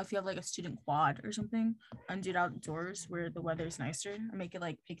 I don't know if you have like a student quad or something and do it outdoors where the weather's nicer and make it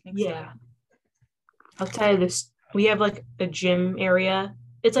like picnic Yeah. stuff. I'll tell you this. We have like a gym area.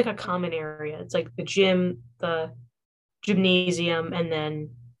 It's like a common area. It's like the gym, the gymnasium, and then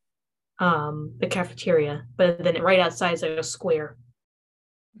the cafeteria. But then right outside is like a square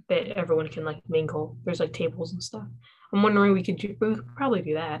that everyone can like mingle. There's like tables and stuff. I'm wondering we could probably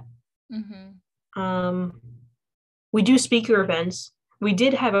do that. Mm-hmm. We do speaker events. We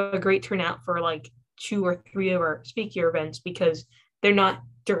did have a great turnout for like 2 or 3 of our speaker events because they're not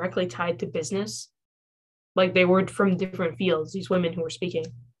directly tied to business. Like, they were from different fields, these women who were speaking.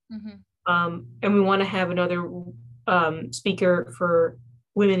 Mm-hmm. And we want to have another speaker for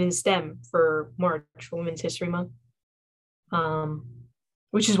women in STEM for March, for Women's History Month.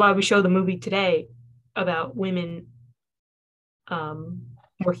 Which is why we show the movie today about women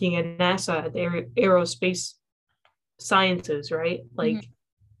working at NASA at the aerospace sciences, right? Like,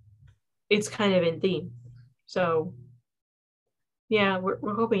 it's kind of in theme. So yeah,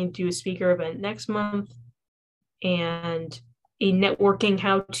 we're hoping to do a speaker event next month and a networking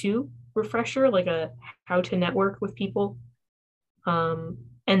how-to refresher, like a how to network with people. And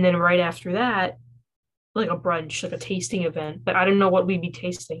then right after that, like a brunch, like a tasting event, but I don't know what we'd be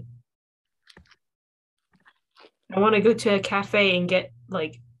tasting. I want to go to a cafe and get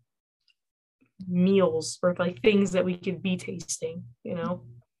like meals or like things that we could be tasting, you know?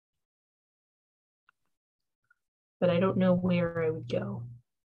 But I don't know where I would go.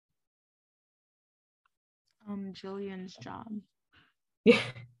 Jillian's job. Yeah.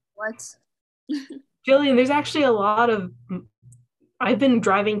 What? Jillian, there's actually a lot of, I've been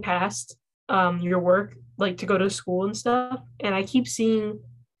driving past your work, like to go to school and stuff, and I keep seeing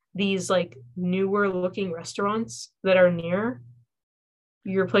these like newer looking restaurants that are near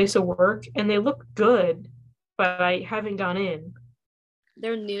your place of work, and they look good, but I haven't gone in.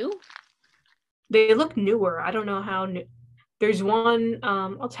 They're new? They look newer. I don't know how new. There's one,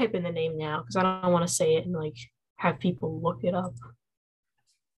 I'll type in the name now because I don't want to say it and like have people look it up.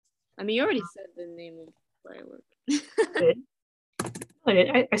 I mean, you already said the name of where I work.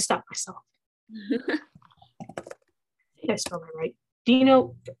 I stopped myself. I think I spelled it right. Do you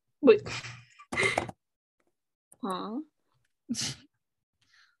know what? Huh?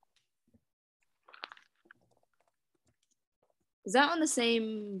 Is that on the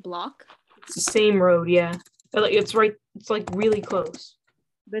same block? It's the same road, yeah. It's right. It's like really close.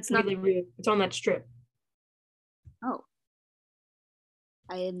 But it's not. Really, it's on that strip. Oh.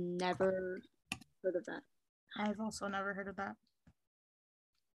 I had never heard of that. I've also never heard of that.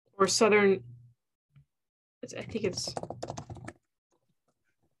 Or Southern. I think it's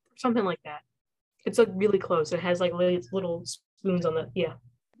something like that. It's like really close. It has like little spoons on the I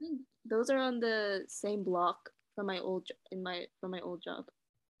think those are on the same block from my old job.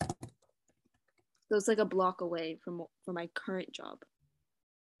 So it's like a block away from my current job.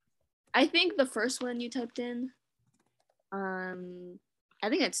 I think the first one you typed in, I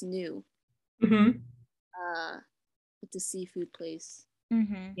think it's new. Mm-hmm. It's a seafood place.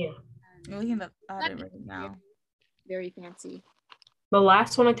 Mm-hmm. Yeah. I'm looking at it right now. Very fancy. The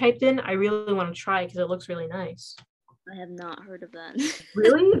last one I typed in, I really want to try because it looks really nice. I have not heard of that.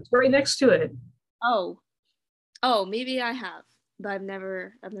 Really? It's right next to it. Oh, maybe I have, but I've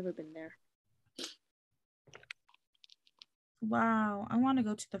never been there. Wow, I want to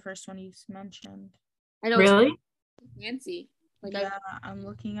go to the first one you mentioned. I know. Really? It's fancy. Like yeah, I'm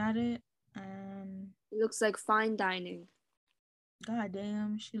looking at it, and it looks like fine dining. God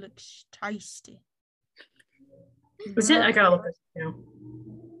damn, she looks tasty. Is it? I gotta look this up now.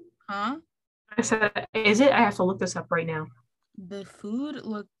 Huh? I said, is it? I have to look this up right now. The food,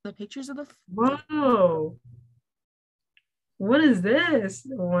 look, the pictures of the food. Whoa. What is this?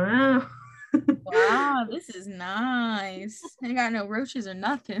 Wow. Wow, this is nice. Ain't got no roaches or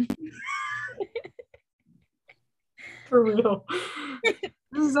nothing. For real.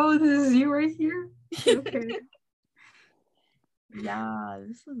 This is you right here? Okay. Yeah,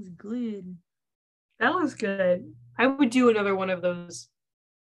 this looks good. That looks good. I would do another one of those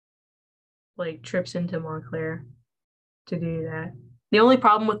like trips into Montclair to do that. The only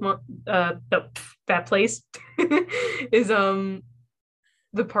problem with that place is the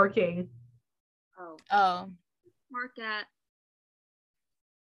parking. Oh. Park at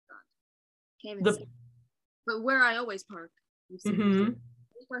can't even see. But where I always park. Mm-hmm.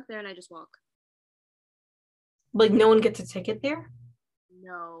 I park there and I just walk. Like no one gets a ticket there?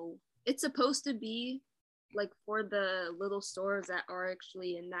 No. It's supposed to be like for the little stores that are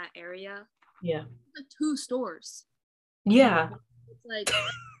actually in that area. Yeah. Like 2 stores. Yeah. It's like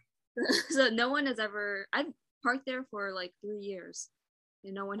so no one has ever I've parked there for like 3 years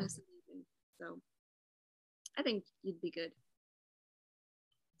and no one has said anything. So I think you'd be good.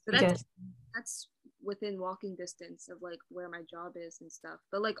 But that's within walking distance of like where my job is and stuff.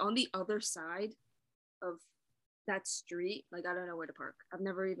 But like on the other side of that street, like I don't know where to park. I've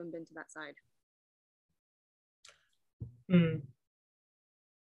never even been to that side. Yeah.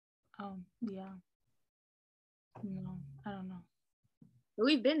 No, I don't know. But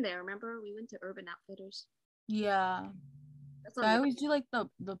we've been there, remember? We went to Urban Outfitters. Yeah. So I always do like the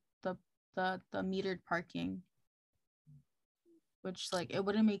metered parking. Which like it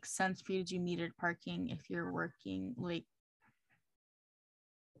wouldn't make sense for you to do metered parking if you're working like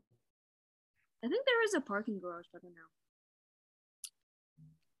I think there is a parking garage, but I don't know.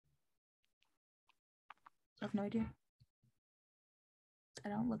 I have no idea. I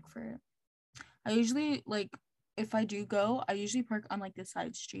don't look for it. I usually like if I do go, I usually park on like the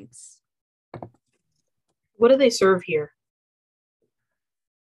side streets. What do they serve here?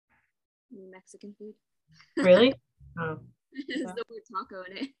 Mexican food. Really? Oh. There's the word taco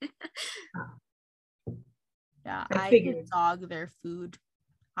in it. Yeah, I could dog their food.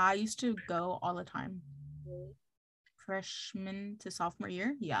 I used to go all the time. Freshman to sophomore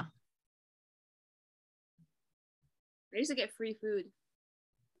year, yeah. I used to get free food.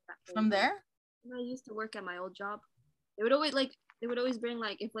 From there? When I used to work at my old job, they would always bring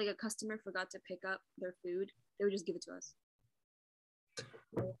like if like a customer forgot to pick up their food, they would just give it to us.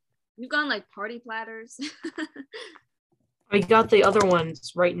 We've gone like party platters. I got the other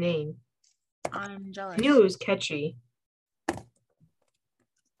one's right name. I'm jealous. I knew it was catchy.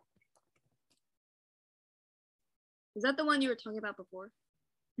 Is that the one you were talking about before?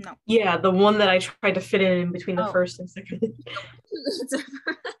 No. Yeah, the one that I tried to fit in between the first and second.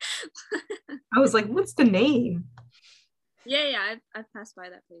 I was like, what's the name? Yeah, I've passed by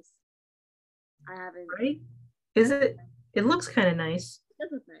that place. I haven't. Right? Is it? It looks kind of nice. It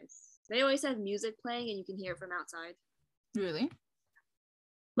does look nice. They always have music playing and you can hear it from outside. Really?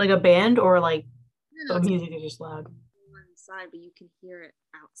 Like a band or like No, the music is just loud? Inside, but you can hear it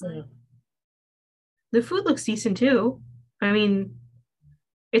outside. Yeah. The food looks decent too. I mean,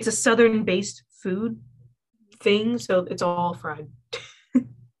 it's a southern-based food thing, so it's all fried.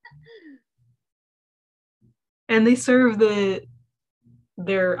 And they serve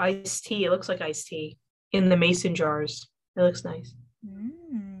their iced tea. It looks like iced tea in the mason jars. It looks nice.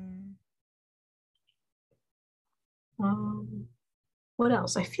 What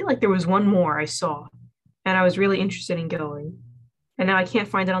else? I feel like there was one more I saw, and I was really interested in going. And now I can't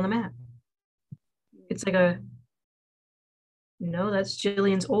find it on the map. It's like no, that's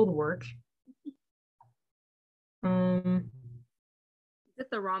Jillian's old work. Is it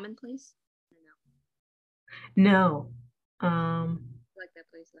the ramen place? No. I like that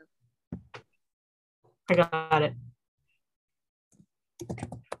place though. I got it.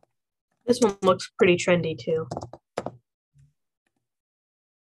 This one looks pretty trendy too.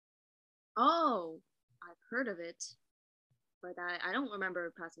 Oh, I've heard of it, but I don't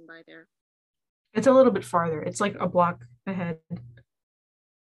remember passing by there. It's a little bit farther. It's like a block ahead.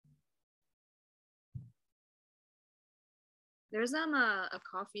 There's a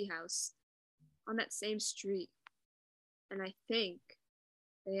coffee house on that same street, and I think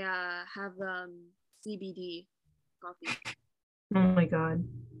they have CBD coffee. Oh my god.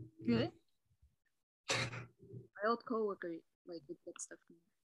 Really? My old coworker like would get stuff from there.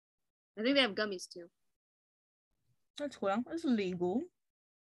 I think they have gummies too. That's well. It's legal.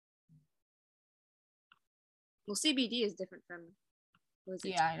 Well, CBD is different from.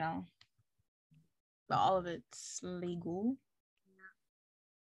 Yeah, I know. But all of it's legal.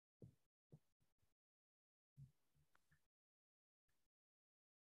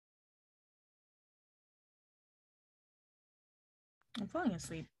 I'm falling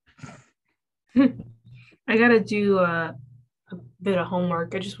asleep. I gotta do a bit of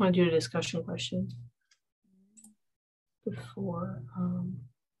homework. I just want to do a discussion question before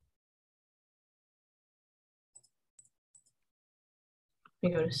I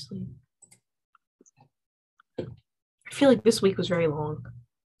go to sleep. I feel like this week was very long.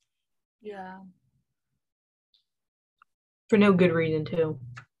 Yeah. For no good reason too.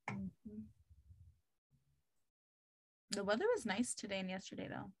 Mm-hmm. The weather was nice today and yesterday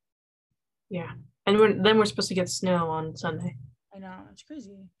though. Yeah. And then we're supposed to get snow on Sunday. I know, it's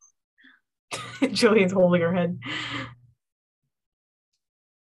crazy. Jillian's holding her head.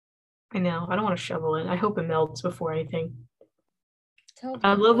 I know. I don't want to shovel it. I hope it melts before anything.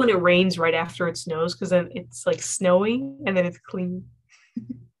 I love when it rains right after it snows because then it's like snowing and then it's clean.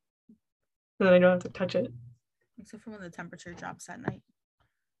 And then I don't have to touch it. Except for when the temperature drops at night.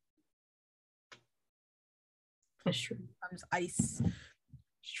 That's true. Comes ice.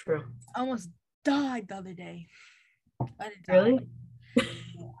 It's true. I almost died the other day. I didn't die. Really?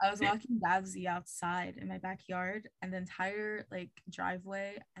 I was walking Babsy outside in my backyard, and the entire like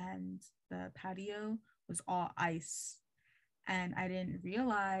driveway and the patio was all ice. And I didn't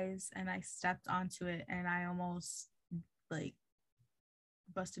realize, and I stepped onto it, and I almost like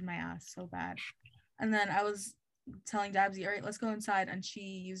busted my ass so bad. And then I was telling Dabsy, all right, let's go inside. And she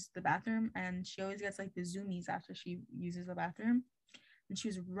used the bathroom, and she always gets like the zoomies after she uses the bathroom. And she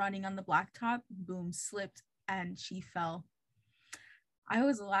was running on the blacktop, boom, slipped, and she fell. I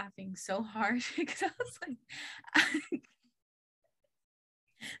was laughing so hard because I was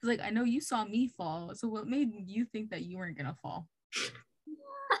like, I know you saw me fall, so what made you think that you weren't gonna fall?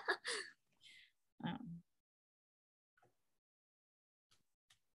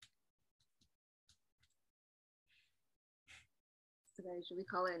 So guys, should we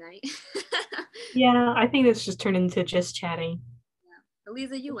call it a night? Yeah, I think this just turned into just chatting. Yeah.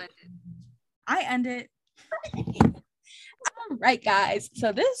 Eliza, you end it. I end it. All right, guys.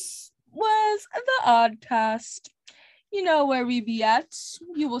 So this was the Oddcast. You know where we be at.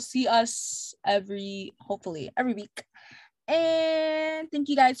 You will see us hopefully every week. And thank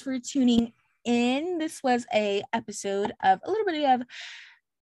you guys for tuning in. This was a episode of a little bit of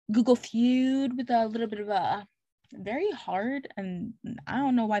Google Feud with a little bit of a very hard, and I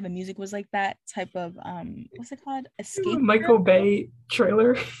don't know why the music was like that type of what's it called? Escape Michael Bay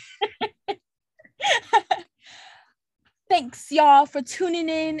trailer. Thanks y'all for tuning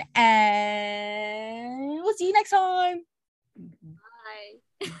in, and we'll see you next time.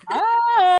 Bye. Bye.